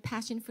pastors who had a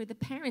passion for the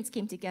parents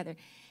came together.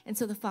 And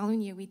so the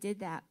following year, we did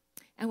that.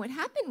 And what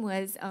happened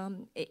was,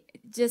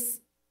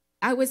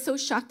 I was so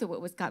shocked at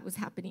what God was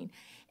happening.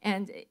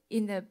 And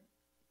in the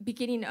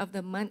beginning of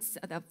the months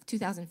of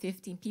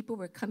 2015, people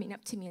were coming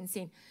up to me and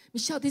saying,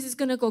 Michele, this is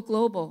going to go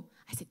global.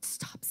 I said,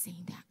 stop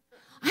saying that.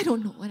 I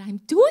don't know what I'm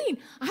doing.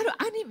 I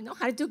don't even know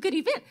how to do a good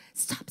event.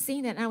 Stop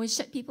saying that. And I would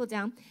shut people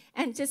down.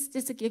 And just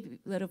to give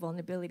a little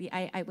vulnerability,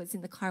 I was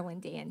in the car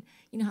one day, and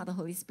you know how the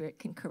Holy Spirit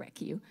can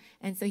correct you.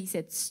 And so he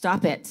said,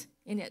 stop it.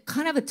 In a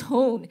kind of a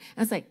tone.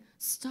 I was like,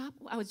 stop.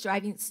 I was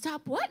driving.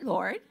 Stop what,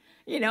 Lord?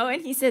 You know,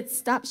 and he said,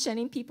 stop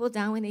shutting people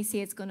down when they say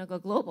it's going to go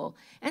global.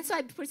 And so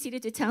I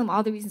proceeded to tell him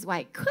all the reasons why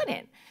I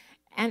couldn't.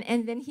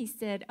 And then he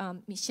said,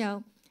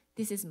 Michele,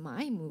 this is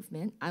my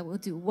movement. I will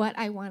do what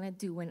I want to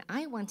do when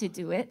I want to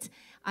do it.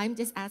 I'm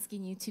just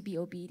asking you to be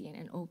obedient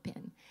and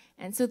open.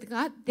 And so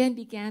God then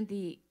began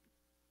the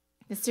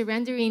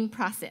surrendering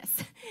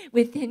process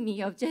within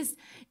me of just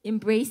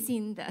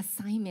embracing the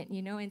assignment,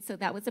 you know. And so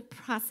that was a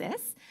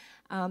process.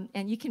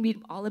 And you can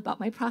read all about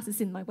my process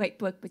in my white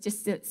book, but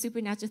just the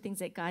supernatural things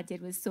that God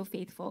did was so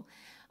faithful.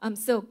 And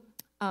so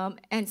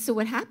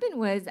what happened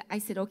was I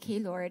said, okay,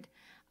 Lord,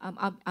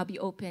 I'll be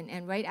open.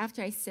 And right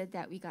after I said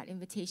that, we got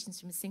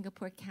invitations from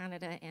Singapore,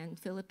 Canada, and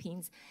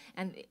Philippines,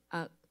 and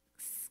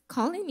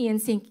calling me and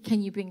saying,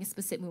 can you bring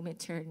Explicit Movement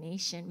to our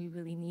nation? We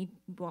really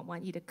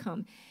want you to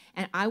come.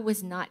 And I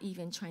was not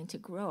even trying to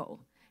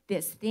grow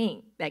this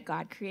thing that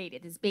God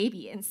created, this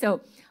baby. And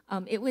so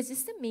it was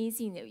just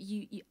amazing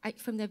that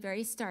from the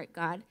very start,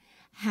 God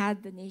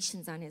had the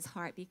nations on his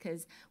heart,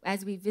 because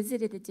as we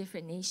visited the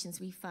different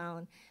nations, we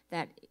found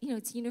that, you know,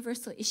 it's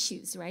universal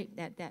issues, right,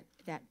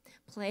 that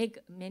plague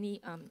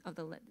many of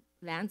the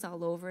lands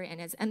all over,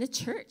 and the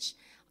church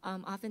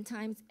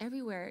oftentimes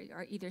everywhere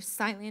are either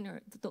silent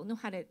or don't know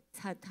how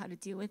to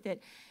deal with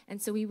it.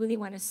 And so we really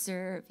want to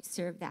serve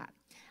that.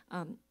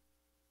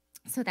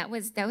 So that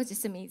was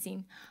just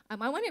amazing.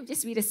 I want to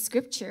just read a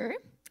scripture.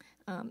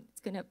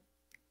 It's going to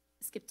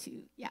skip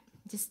to,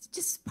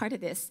 just part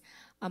of this.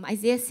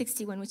 Isaiah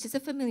 61, which is a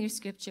familiar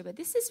scripture, but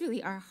this is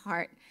really our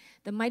heart.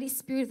 The mighty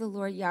spirit of the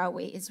Lord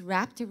Yahweh is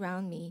wrapped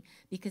around me,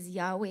 because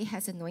Yahweh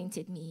has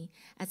anointed me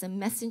as a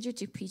messenger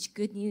to preach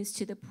good news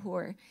to the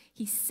poor.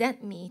 He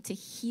sent me to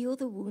heal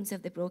the wounds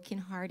of the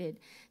brokenhearted,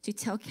 to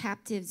tell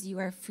captives you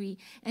are free.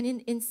 And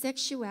in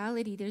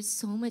sexuality, there's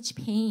so much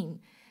pain.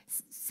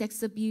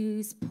 Sex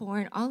abuse,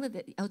 porn, all of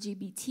it,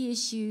 LGBT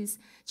issues,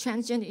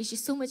 transgender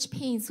issues, so much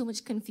pain, so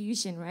much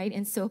confusion, right?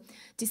 And so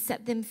to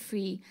set them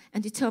free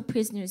and to tell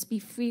prisoners, be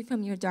free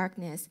from your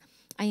darkness.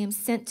 I am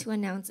sent to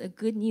announce a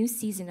good new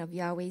season of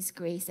Yahweh's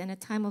grace and a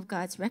time of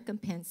God's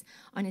recompense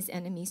on his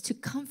enemies, to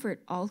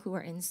comfort all who are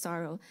in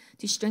sorrow,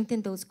 to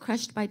strengthen those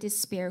crushed by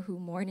despair who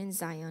mourn in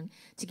Zion,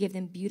 to give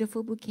them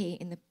beautiful bouquet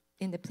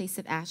in the place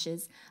of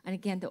ashes, and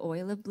again, the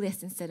oil of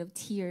bliss instead of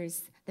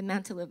tears, the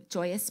mantle of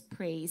joyous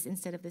praise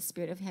instead of the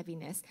spirit of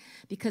heaviness.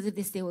 Because of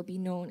this, they will be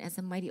known as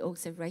the mighty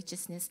oaks of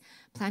righteousness,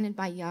 planted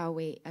by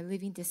Yahweh, a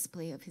living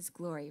display of his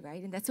glory,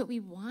 right? And that's what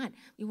we want.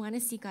 We want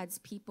to see God's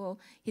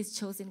people, his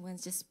chosen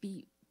ones, just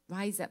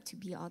rise up to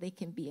be all they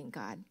can be in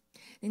God.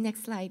 The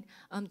next slide,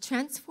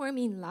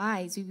 transforming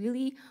lives. We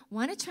really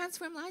want to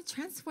transform lives,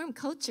 transform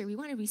culture. We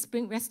want to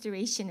bring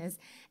restoration,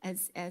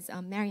 as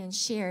Marion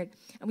shared.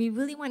 And we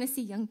really want to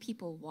see young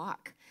people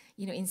walk,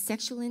 you know, in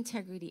sexual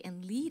integrity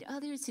and lead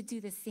others to do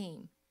the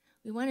same.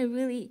 We want to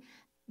really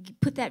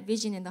put that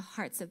vision in the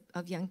hearts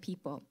of young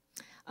people.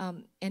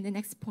 And the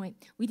next point,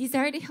 we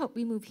desire to help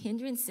remove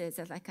hindrances,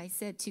 like I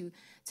said,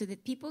 so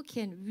that people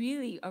can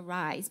really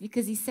arise,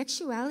 because these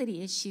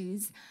sexuality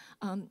issues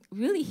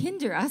really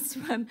hinder us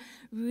from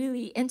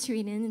really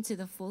entering into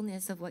the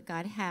fullness of what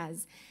God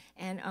has.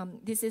 And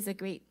this is a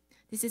great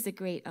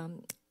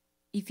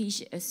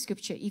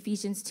scripture,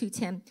 Ephesians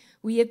 2:10.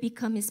 We have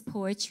become his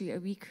poetry, a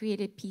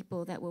recreated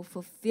people that will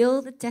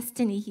fulfill the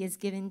destiny he has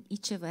given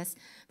each of us,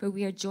 for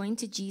we are joined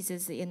to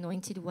Jesus, the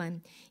anointed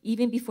one.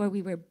 Even before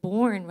we were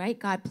born, right,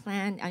 God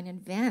planned in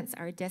advance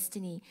our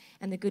destiny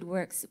and the good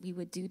works we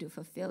would do to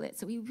fulfill it.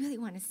 So we really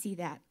want to see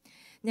that.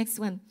 Next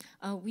one,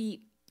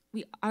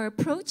 our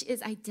approach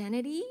is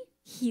identity,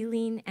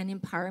 healing, and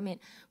empowerment.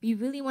 We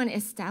really want to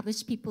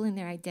establish people in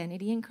their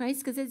identity in Christ,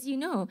 because as you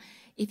know,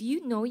 if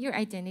you know your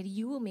identity,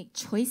 you will make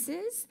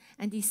choices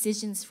and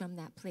decisions from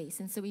that place.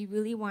 And so we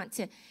really want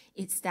to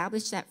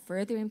establish that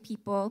further in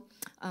people,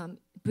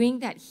 bring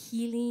that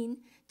healing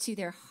to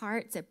their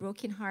hearts, their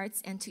broken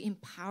hearts, and to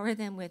empower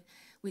them with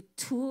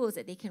tools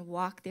that they can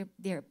walk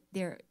their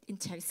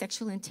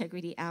sexual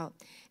integrity out.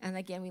 And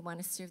again, we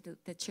want to serve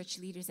the church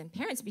leaders and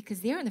parents,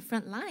 because they're on the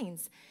front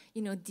lines,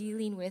 you know,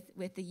 dealing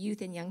with the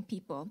youth and young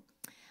people.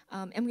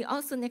 And we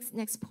also,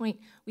 next point,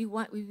 we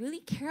really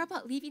care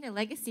about leaving a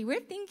legacy. We're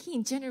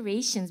thinking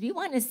generations. We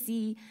want to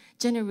see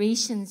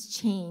generations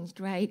changed,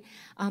 right?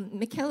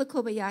 Michele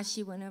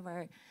Kobayashi, one of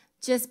our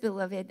just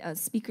beloved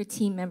speaker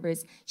team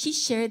members, she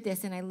shared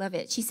this, and I love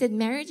it. She said,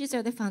 marriages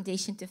are the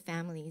foundation to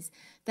families.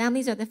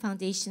 Families are the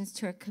foundations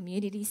to our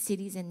communities,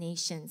 cities, and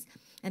nations.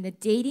 And the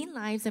dating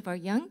lives of our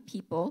young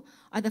people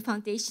are the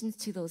foundations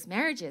to those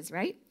marriages,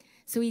 right?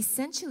 So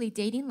essentially,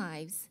 dating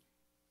lives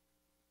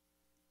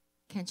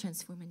can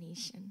transform a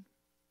nation.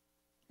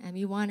 And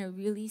we want to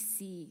really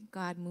see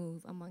God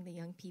move among the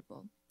young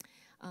people.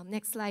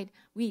 Next slide.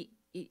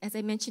 As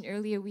I mentioned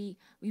earlier, we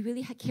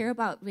really care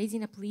about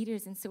raising up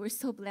leaders, and so we're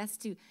so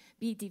blessed to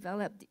be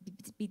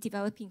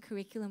developing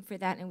curriculum for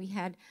that, and we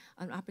had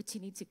an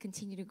opportunity to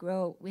continue to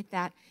grow with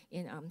that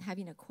in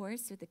having a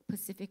course with the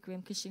Pacific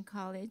Rim Christian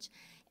College,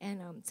 and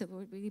so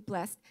we're really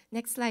blessed.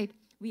 Next slide.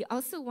 We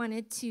also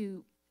wanted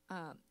to,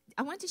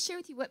 I wanted to share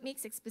with you what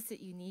makes Explicit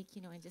unique,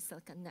 in just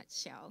like a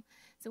nutshell.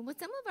 So what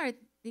some of our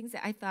things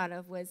that I thought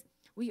of was,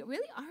 we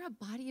really are a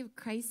body of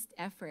Christ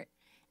effort,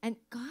 and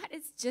God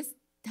has just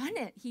done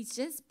it. He's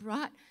just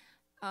brought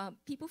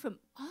people from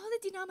all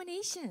the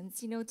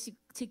denominations,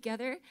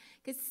 together,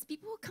 because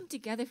people will come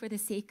together for the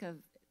sake of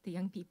the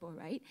young people,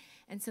 right?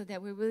 And so that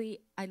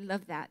I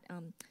love that,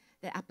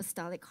 the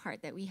apostolic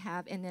heart that we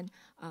have. And then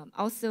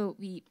also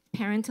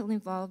parental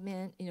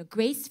involvement,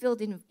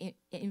 grace-filled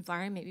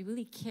environment. We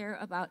really care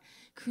about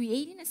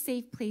creating a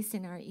safe place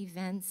in our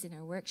events, in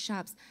our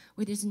workshops,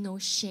 where there's no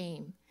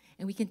shame.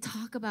 And we can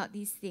talk about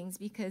these things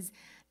because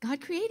God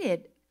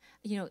created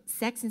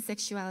sex and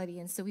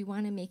sexuality, and so we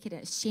want to make it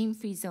a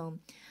shame-free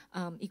zone,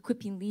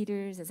 equipping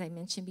leaders, as I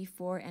mentioned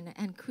before,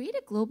 and create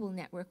a global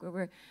network where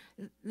we're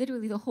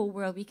literally the whole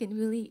world. We can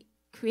really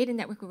create a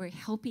network where we're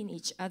helping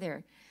each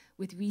other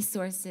with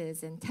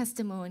resources and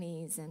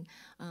testimonies and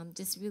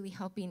just really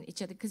helping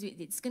each other, because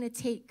it's going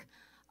to take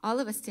all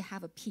of us to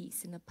have a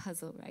piece in the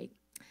puzzle, right?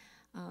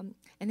 And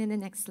then the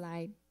next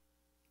slide.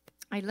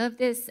 I love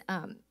this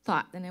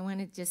thought, and I want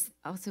to just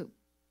also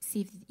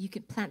see if you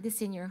could plant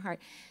this in your heart,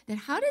 that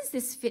how does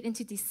this fit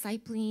into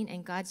discipling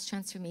and God's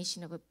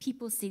transformation of a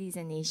people, cities,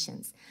 and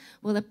nations?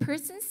 Well, a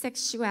person's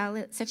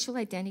sexual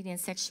identity and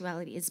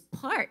sexuality is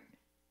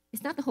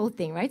it's not the whole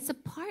thing, right? It's a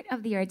part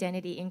of their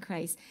identity in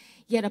Christ,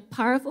 yet a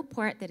powerful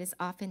part that is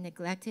often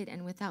neglected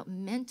and without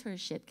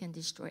mentorship can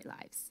destroy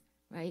lives,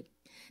 right?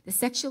 The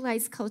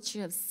sexualized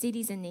culture of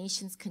cities and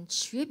nations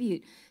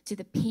contribute to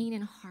the pain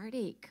and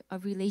heartache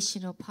of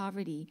relational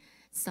poverty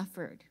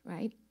suffered,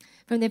 right?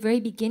 From the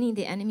very beginning,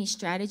 the enemy's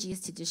strategy is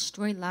to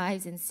destroy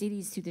lives and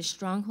cities through the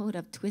stronghold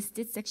of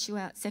twisted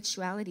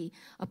sexuality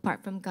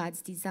apart from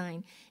God's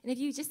design. And if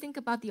you just think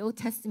about the Old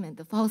Testament,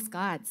 the false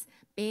gods,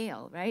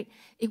 Baal, right?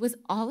 It was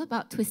all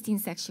about twisting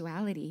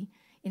sexuality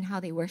in how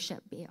they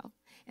worship Baal.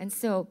 And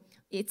so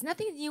it's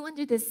nothing new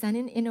under the sun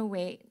in a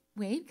way,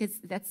 because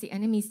that's the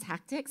enemy's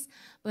tactics.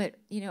 But,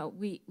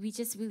 we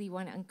just really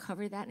want to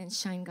uncover that and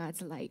shine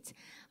God's light.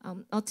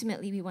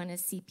 Ultimately, we want to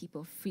see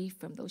people free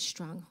from those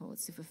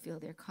strongholds to fulfill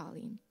their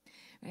calling,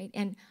 right?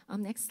 And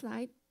next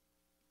slide.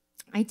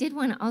 I did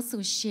want to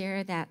also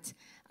share that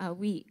God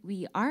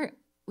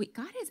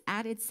has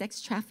added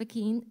sex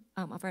trafficking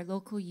of our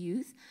local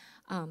youth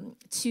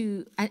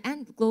to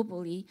and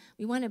globally.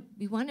 We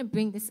want to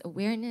bring this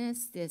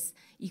awareness, this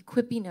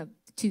equipping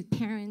to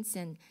parents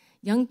and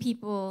young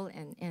people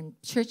and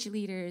church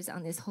leaders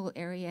on this whole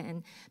area.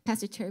 And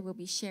Pastor Terry will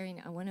be sharing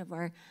one of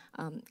our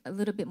a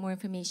little bit more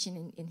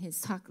information in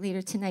his talk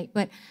later tonight.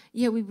 But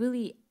yeah, we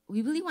really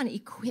want to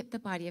equip the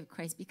body of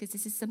Christ, because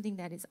this is something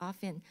that is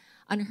often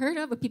unheard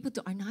of, or people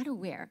are not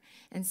aware.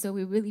 And so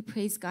we really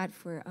praise God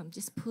for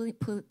just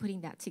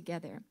putting that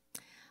together.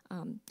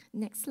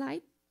 Next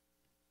slide.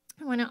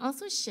 I want to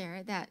also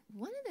share that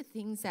one of the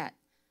things that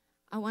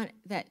I want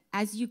that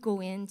as you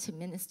go in to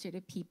minister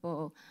to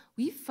people,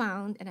 we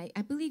found, and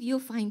I believe you'll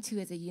find too,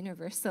 as a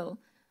universal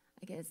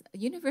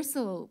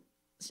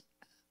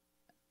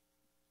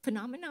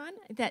phenomenon,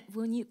 that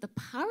the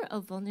power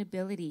of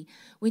vulnerability,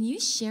 when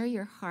you share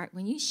your heart,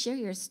 when you share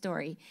your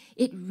story,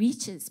 it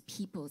reaches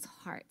people's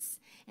hearts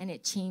and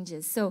it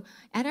changes. So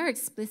at our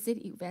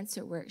explicit events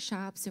or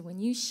workshops, or when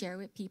you share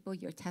with people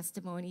your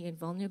testimony and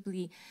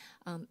vulnerably,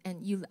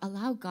 and you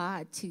allow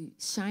God to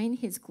shine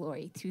his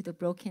glory through the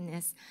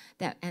brokenness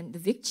and the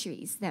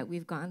victories that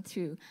we've gone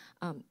through,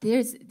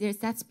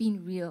 that's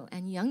been real.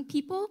 And young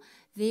people,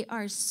 they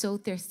are so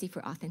thirsty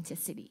for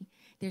authenticity.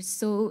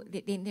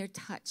 They're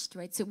touched,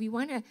 right? So we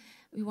want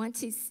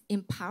to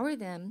empower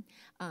them,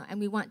 and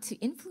we want to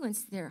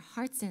influence their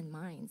hearts and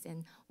minds.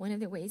 And one of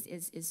the ways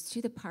is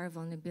through the power of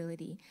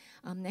vulnerability.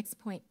 Next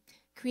point,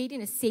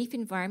 creating a safe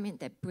environment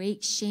that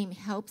breaks shame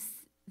helps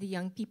the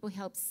young people,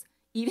 helps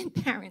even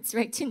parents,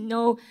 right, to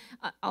know,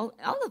 all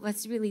of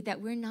us really, that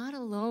we're not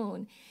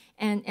alone.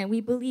 And we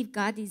believe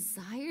God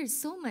desires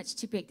so much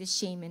to break the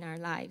shame in our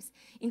lives,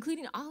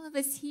 including all of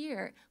us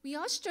here. We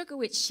all struggle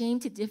with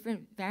shame to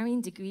different varying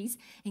degrees,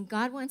 and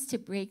God wants to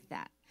break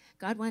that.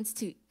 God wants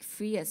to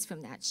free us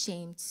from that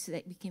shame so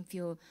that we can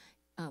feel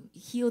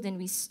healed and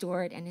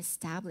restored and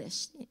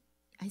established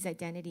his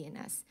identity in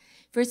us.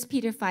 1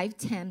 Peter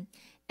 5:10,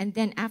 and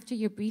then after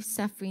your brief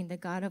suffering, the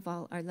God of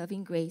all our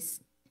loving grace,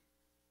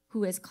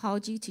 who has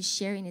called you to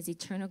share in his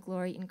eternal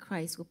glory in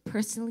Christ, will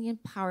personally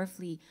and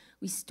powerfully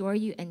restore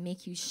you and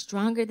make you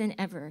stronger than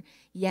ever.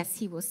 Yes,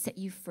 he will set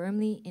you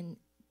firmly in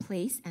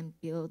place and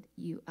build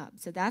you up.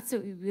 So that's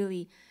what we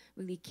really,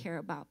 really care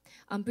about.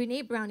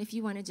 Brene Brown, if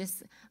you want to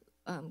just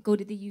go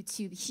to the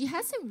YouTube, she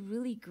has some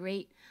really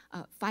great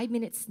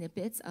 5-minute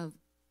snippets of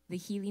the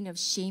healing of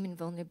shame and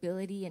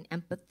vulnerability and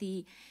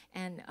empathy.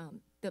 And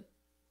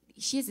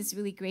she has this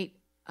really great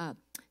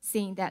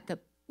saying that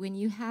when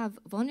you have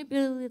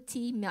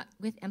vulnerability met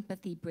with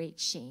empathy,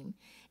 breaks shame.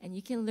 And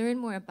you can learn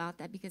more about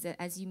that because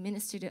as you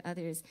minister to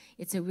others,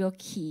 it's a real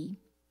key.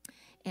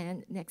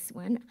 And next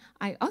one,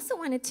 I also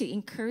wanted to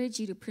encourage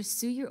you to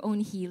pursue your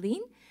own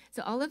healing.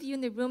 So all of you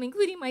in the room,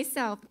 including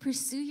myself,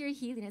 pursue your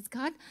healing. As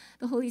God,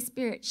 the Holy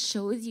Spirit,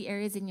 shows you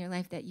areas in your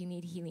life that you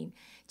need healing,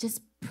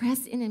 just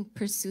press in and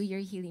pursue your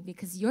healing,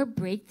 because your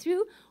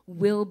breakthrough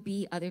will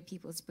be other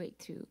people's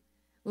breakthrough.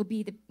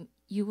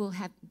 You will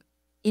have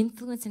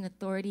influence and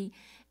authority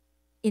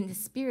in the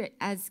Spirit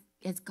as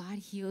God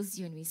heals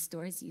you and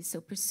restores you.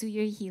 So pursue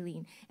your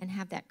healing and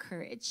have that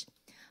courage.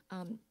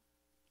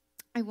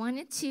 I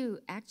wanted to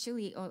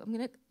actually, I'm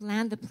going to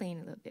land the plane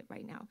a little bit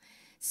right now.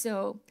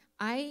 So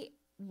I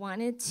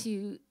wanted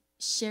to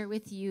share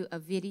with you a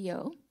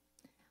video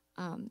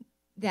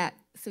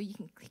so you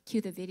can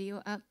cue the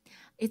video up.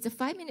 It's a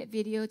 5-minute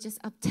video just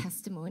of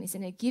testimonies,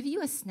 and it gives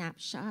you a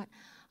snapshot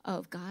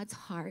of God's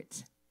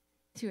heart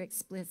through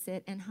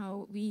Explicit and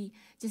how we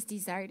just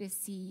desire to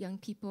see young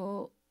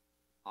people,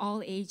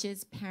 all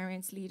ages,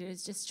 parents,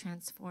 leaders, just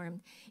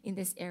transformed in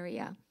this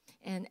area.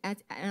 And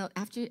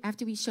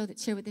after we share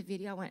with the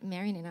video, I want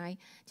Marion and I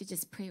to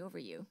just pray over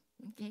you.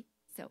 Okay?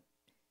 So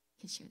you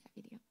can share that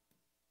video.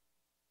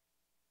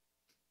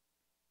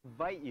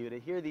 Invite you to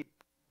hear these.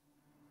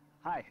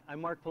 Hi, I'm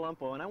Mark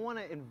Palumpo, and I want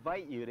to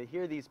invite you to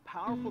hear these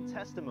powerful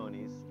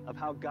testimonies of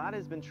how God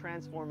has been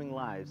transforming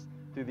lives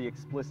through the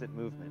Explicit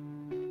movement.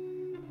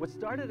 What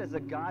started as a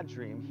God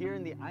dream here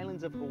in the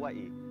islands of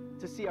Hawaii,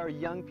 to see our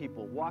young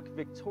people walk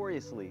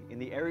victoriously in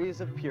the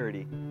areas of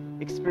purity,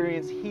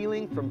 experience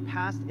healing from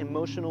past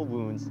emotional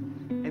wounds,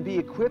 and be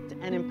equipped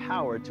and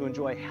empowered to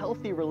enjoy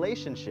healthy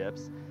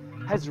relationships,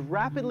 has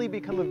rapidly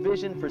become a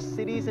vision for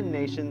cities and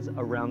nations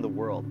around the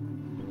world.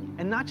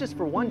 And not just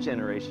for one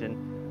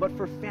generation, but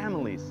for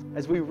families,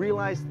 as we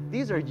realize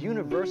these are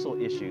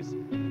universal issues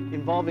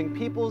involving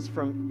peoples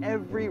from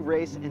every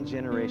race and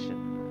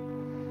generation.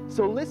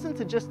 So listen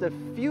to just a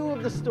few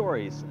of the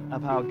stories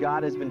of how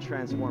God has been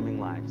transforming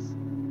lives.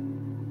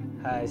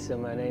 Hi, so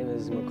my name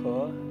is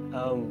Michele.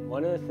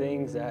 One of the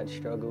things that I had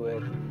struggled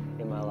with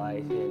in my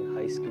life, in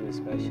high school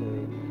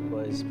especially,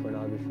 was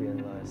pornography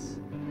and lust.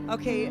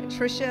 Okay,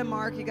 Trisha,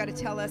 Mark, you got to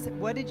tell us,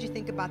 what did you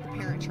think about the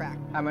Parent Track?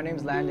 Hi, my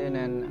name's Landon,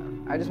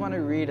 and I just want to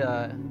read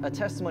a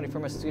testimony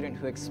from a student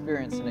who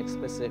experienced an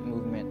Explicit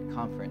Movement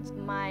conference.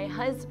 My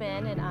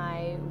husband and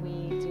I,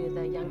 we do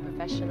the Young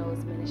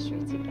Professionals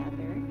Ministry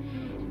together.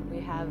 We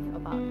have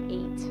about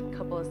 8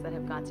 couples that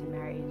have gotten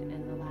married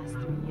in the last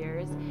 3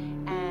 years,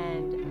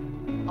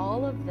 and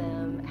all of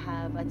them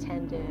have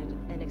attended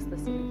an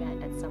Explicit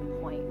event at some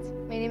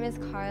point. My name is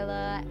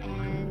Carla,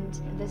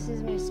 and this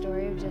is my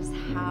story of just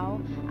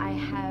how I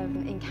have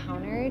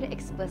encountered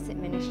Explicit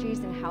Ministries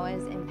and how it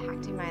has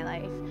impacted my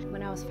life.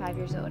 When I was 5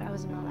 years old, I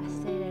was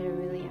molested at a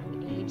really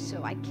young age,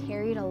 so I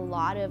carried a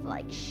lot of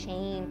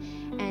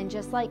shame and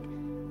just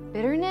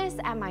bitterness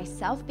at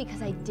myself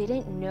because I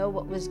didn't know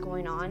what was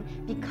going on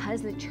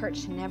because the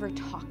church never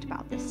talked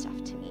about this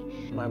stuff to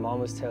me. My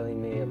mom was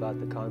telling me about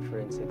the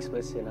conference,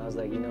 Explicit, and I was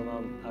like, you know,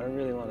 Mom, I don't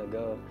really want to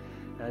go.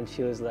 And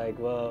she was like,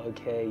 well,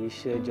 okay, you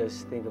should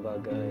just think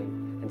about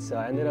going. And so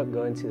I ended up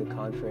going to the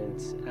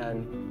conference,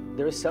 and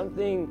there was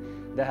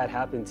something that had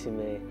happened to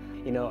me.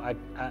 You know,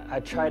 I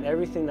tried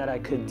everything that I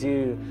could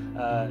do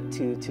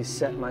to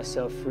set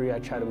myself free. I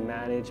tried to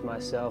manage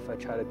myself. I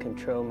tried to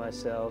control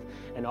myself.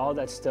 And all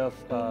that stuff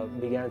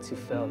began to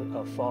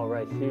fall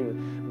right through.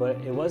 But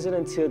it wasn't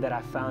until that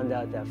I found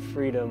out that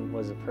freedom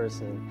was a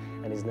person,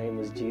 and his name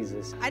was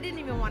Jesus. I didn't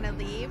even want to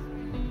leave.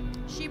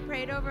 She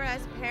prayed over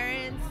us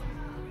parents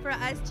for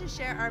us to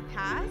share our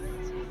past.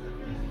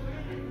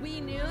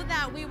 We knew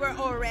that we were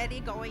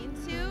already going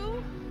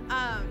to,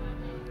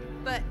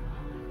 but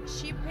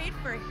she prayed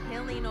for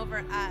healing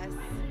over us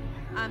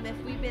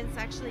if we've been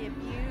sexually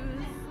abused.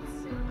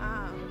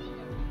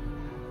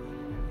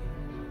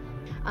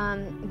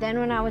 Then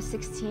when I was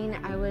 16,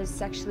 I was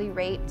sexually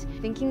raped,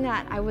 thinking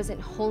that I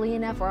wasn't holy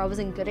enough or I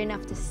wasn't good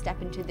enough to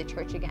step into the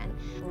church again.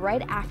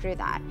 Right after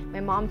that, my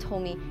mom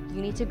told me,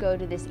 you need to go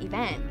to this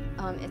event.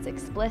 It's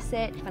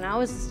Explicit. And I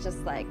was just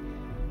like,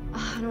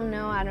 oh, I don't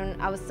know,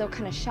 I was still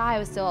kind of shy. I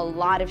was still a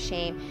lot of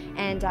shame.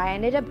 And I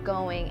ended up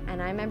going,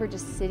 and I remember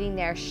just sitting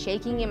there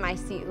shaking in my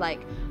seat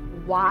like,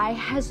 why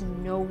has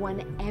no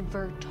one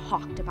ever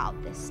talked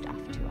about this stuff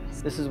to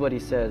us? This is what he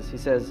says. He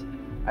says,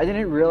 I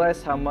didn't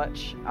realize how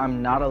much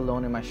I'm not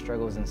alone in my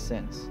struggles and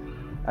sins.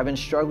 I've been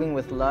struggling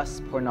with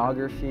lust,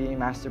 pornography,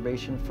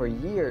 masturbation for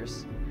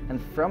years,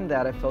 and from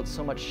that I felt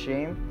so much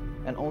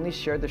shame and only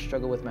shared the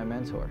struggle with my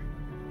mentor.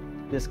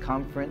 This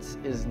conference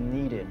is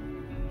needed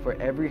for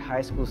every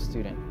high school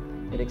student.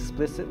 It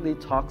explicitly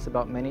talks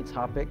about many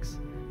topics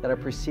that are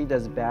perceived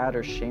as bad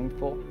or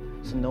shameful,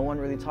 so no one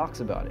really talks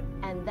about it.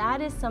 And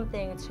that is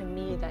something to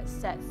me that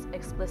sets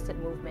Explicit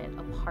Movement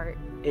apart.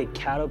 It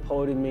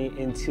catapulted me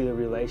into a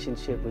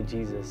relationship with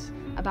Jesus.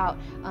 About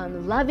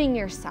loving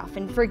yourself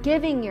and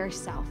forgiving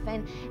yourself,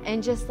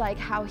 and just like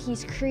how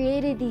he's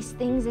created these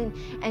things,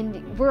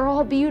 and we're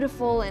all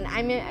beautiful. And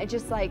I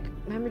just like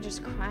remember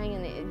just crying,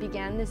 and it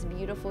began this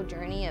beautiful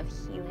journey of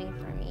healing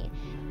for me.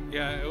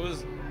 Yeah, it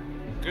was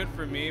good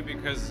for me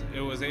because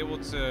it was able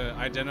to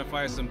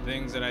identify some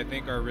things that I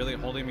think are really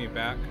holding me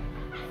back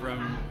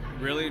from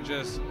really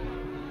just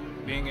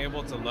being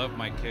able to love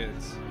my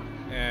kids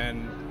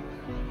and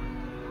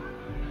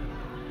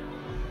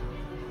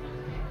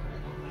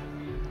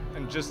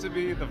just to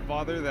be the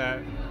father that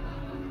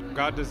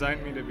God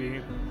designed me to be,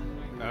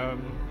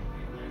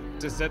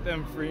 to set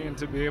them free and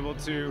to be able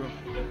to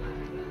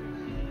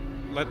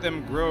let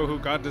them grow who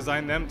God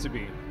designed them to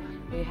be.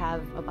 We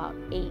have about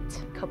 8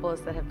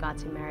 couples that have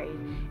gotten married,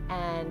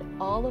 and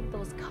all of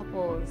those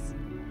couples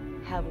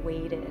have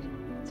waited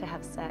to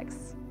have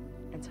sex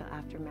until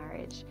after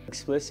marriage.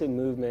 Explicit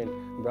Movement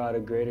brought a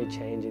greater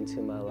change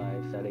into my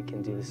life, that it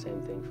can do the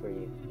same thing for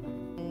you.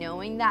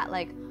 Knowing that,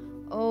 like,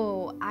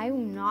 oh,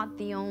 I'm not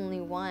the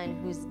only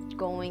one who's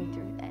going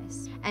through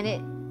this. And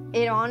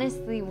it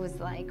honestly was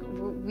like,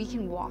 we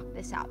can walk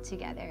this out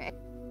together.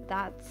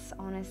 That's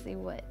honestly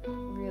what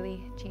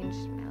really changed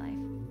my life.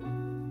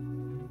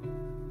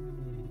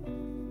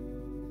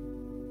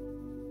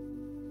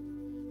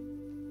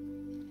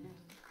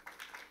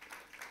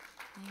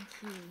 Thank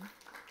you.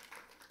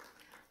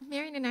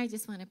 Marion and I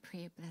just want to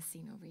pray a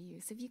blessing over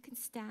you. So if you can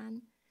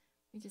stand,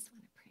 we just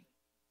want to pray.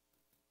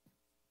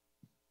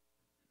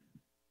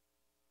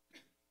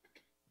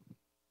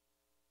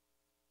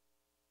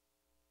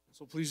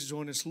 So please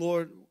join us.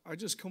 Lord, I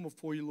just come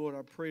before you, Lord.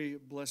 I pray a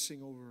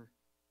blessing over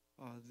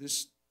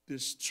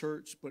this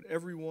church, but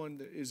everyone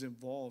that is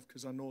involved,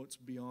 because I know it's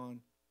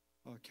beyond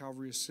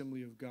Calvary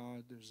Assembly of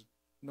God. There's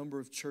a number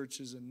of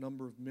churches, a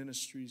number of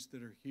ministries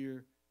that are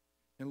here.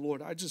 And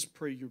Lord, I just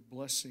pray your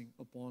blessing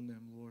upon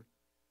them, Lord.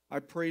 I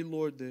pray,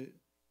 Lord, that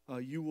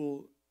you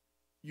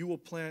will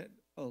plant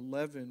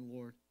 11,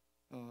 Lord,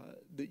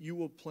 that you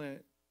will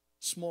plant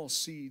small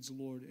seeds,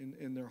 Lord,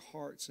 in their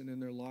hearts and in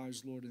their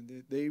lives, Lord, and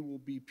that they will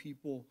be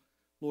people,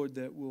 Lord,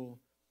 that will,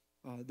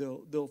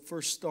 they'll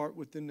first start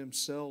within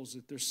themselves,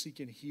 that they're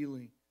seeking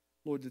healing,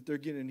 Lord, that they're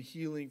getting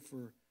healing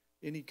for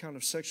any kind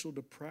of sexual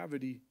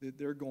depravity that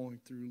they're going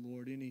through,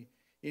 Lord,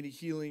 any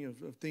healing of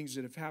things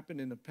that have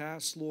happened in the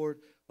past, Lord,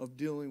 of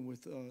dealing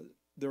with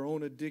their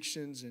own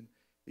addictions and,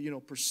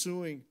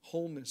 pursuing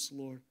wholeness,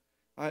 Lord.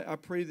 I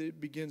pray that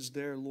it begins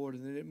there, Lord,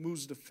 and then it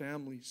moves to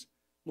families,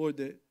 Lord,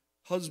 that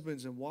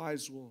husbands and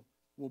wives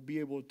will be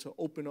able to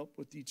open up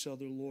with each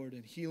other, Lord,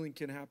 and healing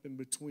can happen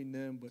between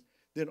them, but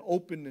then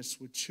openness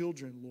with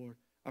children, Lord.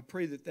 I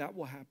pray that that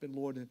will happen,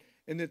 Lord,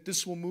 and that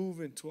this will move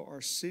into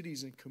our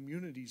cities and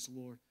communities,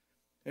 Lord.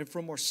 And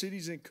from our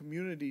cities and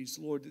communities,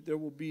 Lord, that there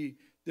will be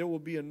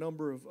a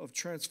number of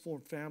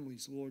transformed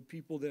families, Lord,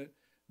 people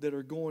that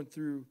are going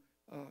through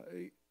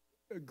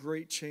a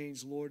great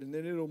change, Lord, and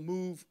then it'll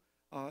move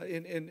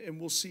and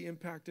we'll see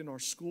impact in our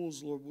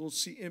schools, Lord. We'll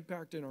see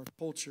impact in our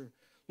culture,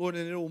 Lord,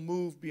 and it'll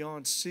move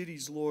beyond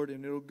cities, Lord,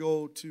 and it'll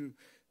go to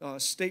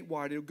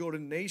statewide. It'll go to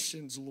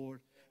nations, Lord,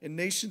 and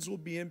nations will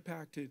be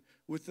impacted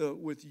with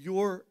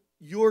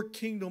your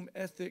kingdom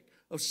ethic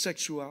of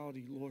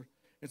sexuality, Lord.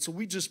 And so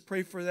we just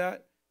pray for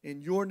that.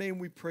 In your name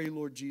we pray,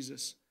 Lord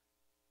Jesus.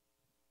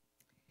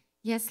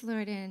 Yes,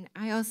 Lord, and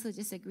I also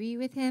just agree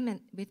with him and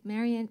with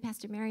Marion,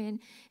 Pastor Marion.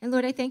 And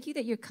Lord, I thank you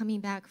that you're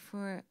coming back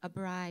for a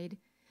bride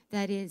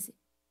that is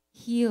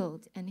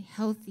healed and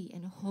healthy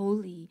and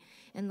holy.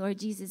 And Lord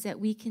Jesus, that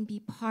we can be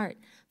part,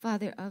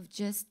 Father, of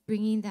just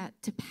bringing that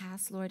to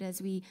pass, Lord,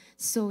 as we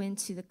sow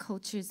into the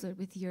cultures, Lord,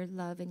 with your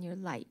love and your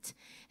light.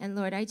 And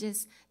Lord, I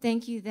just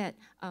thank you that,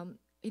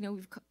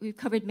 we've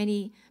covered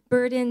many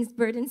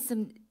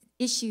burdensome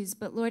issues,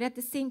 but Lord, at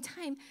the same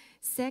time,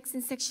 sex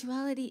and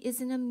sexuality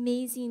is an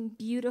amazing,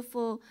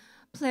 beautiful,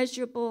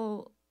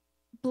 pleasurable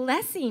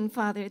blessing,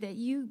 Father, that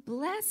you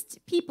blessed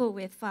people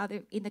with,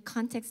 Father, in the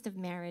context of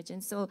marriage.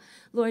 And so,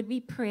 Lord, we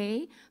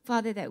pray,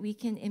 Father, that we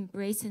can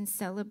embrace and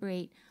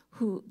celebrate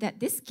that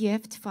this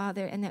gift,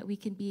 Father, and that we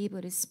can be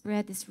able to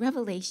spread this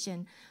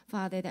revelation,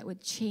 Father, that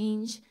would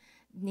change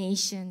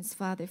nations,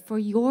 Father, for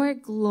your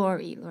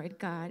glory, Lord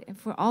God, and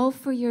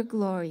for your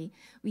glory.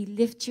 We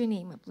lift your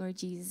name up, Lord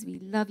Jesus. We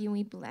love you and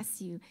we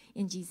bless you.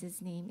 In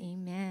Jesus' name,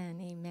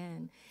 amen,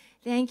 amen.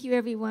 Thank you,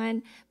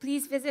 everyone.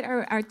 Please visit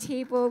our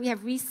table. We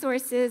have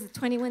resources, a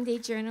 21-day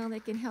journal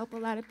that can help a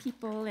lot of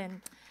people, and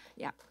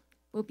yeah,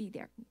 we'll be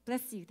there.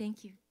 Bless you.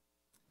 Thank you.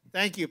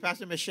 Thank you,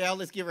 Pastor Michele.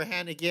 Let's give her a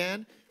hand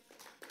again.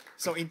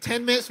 So in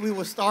 10 minutes, we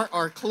will start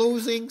our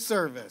closing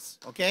service,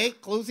 okay?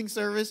 Closing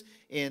service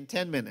in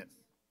 10 minutes.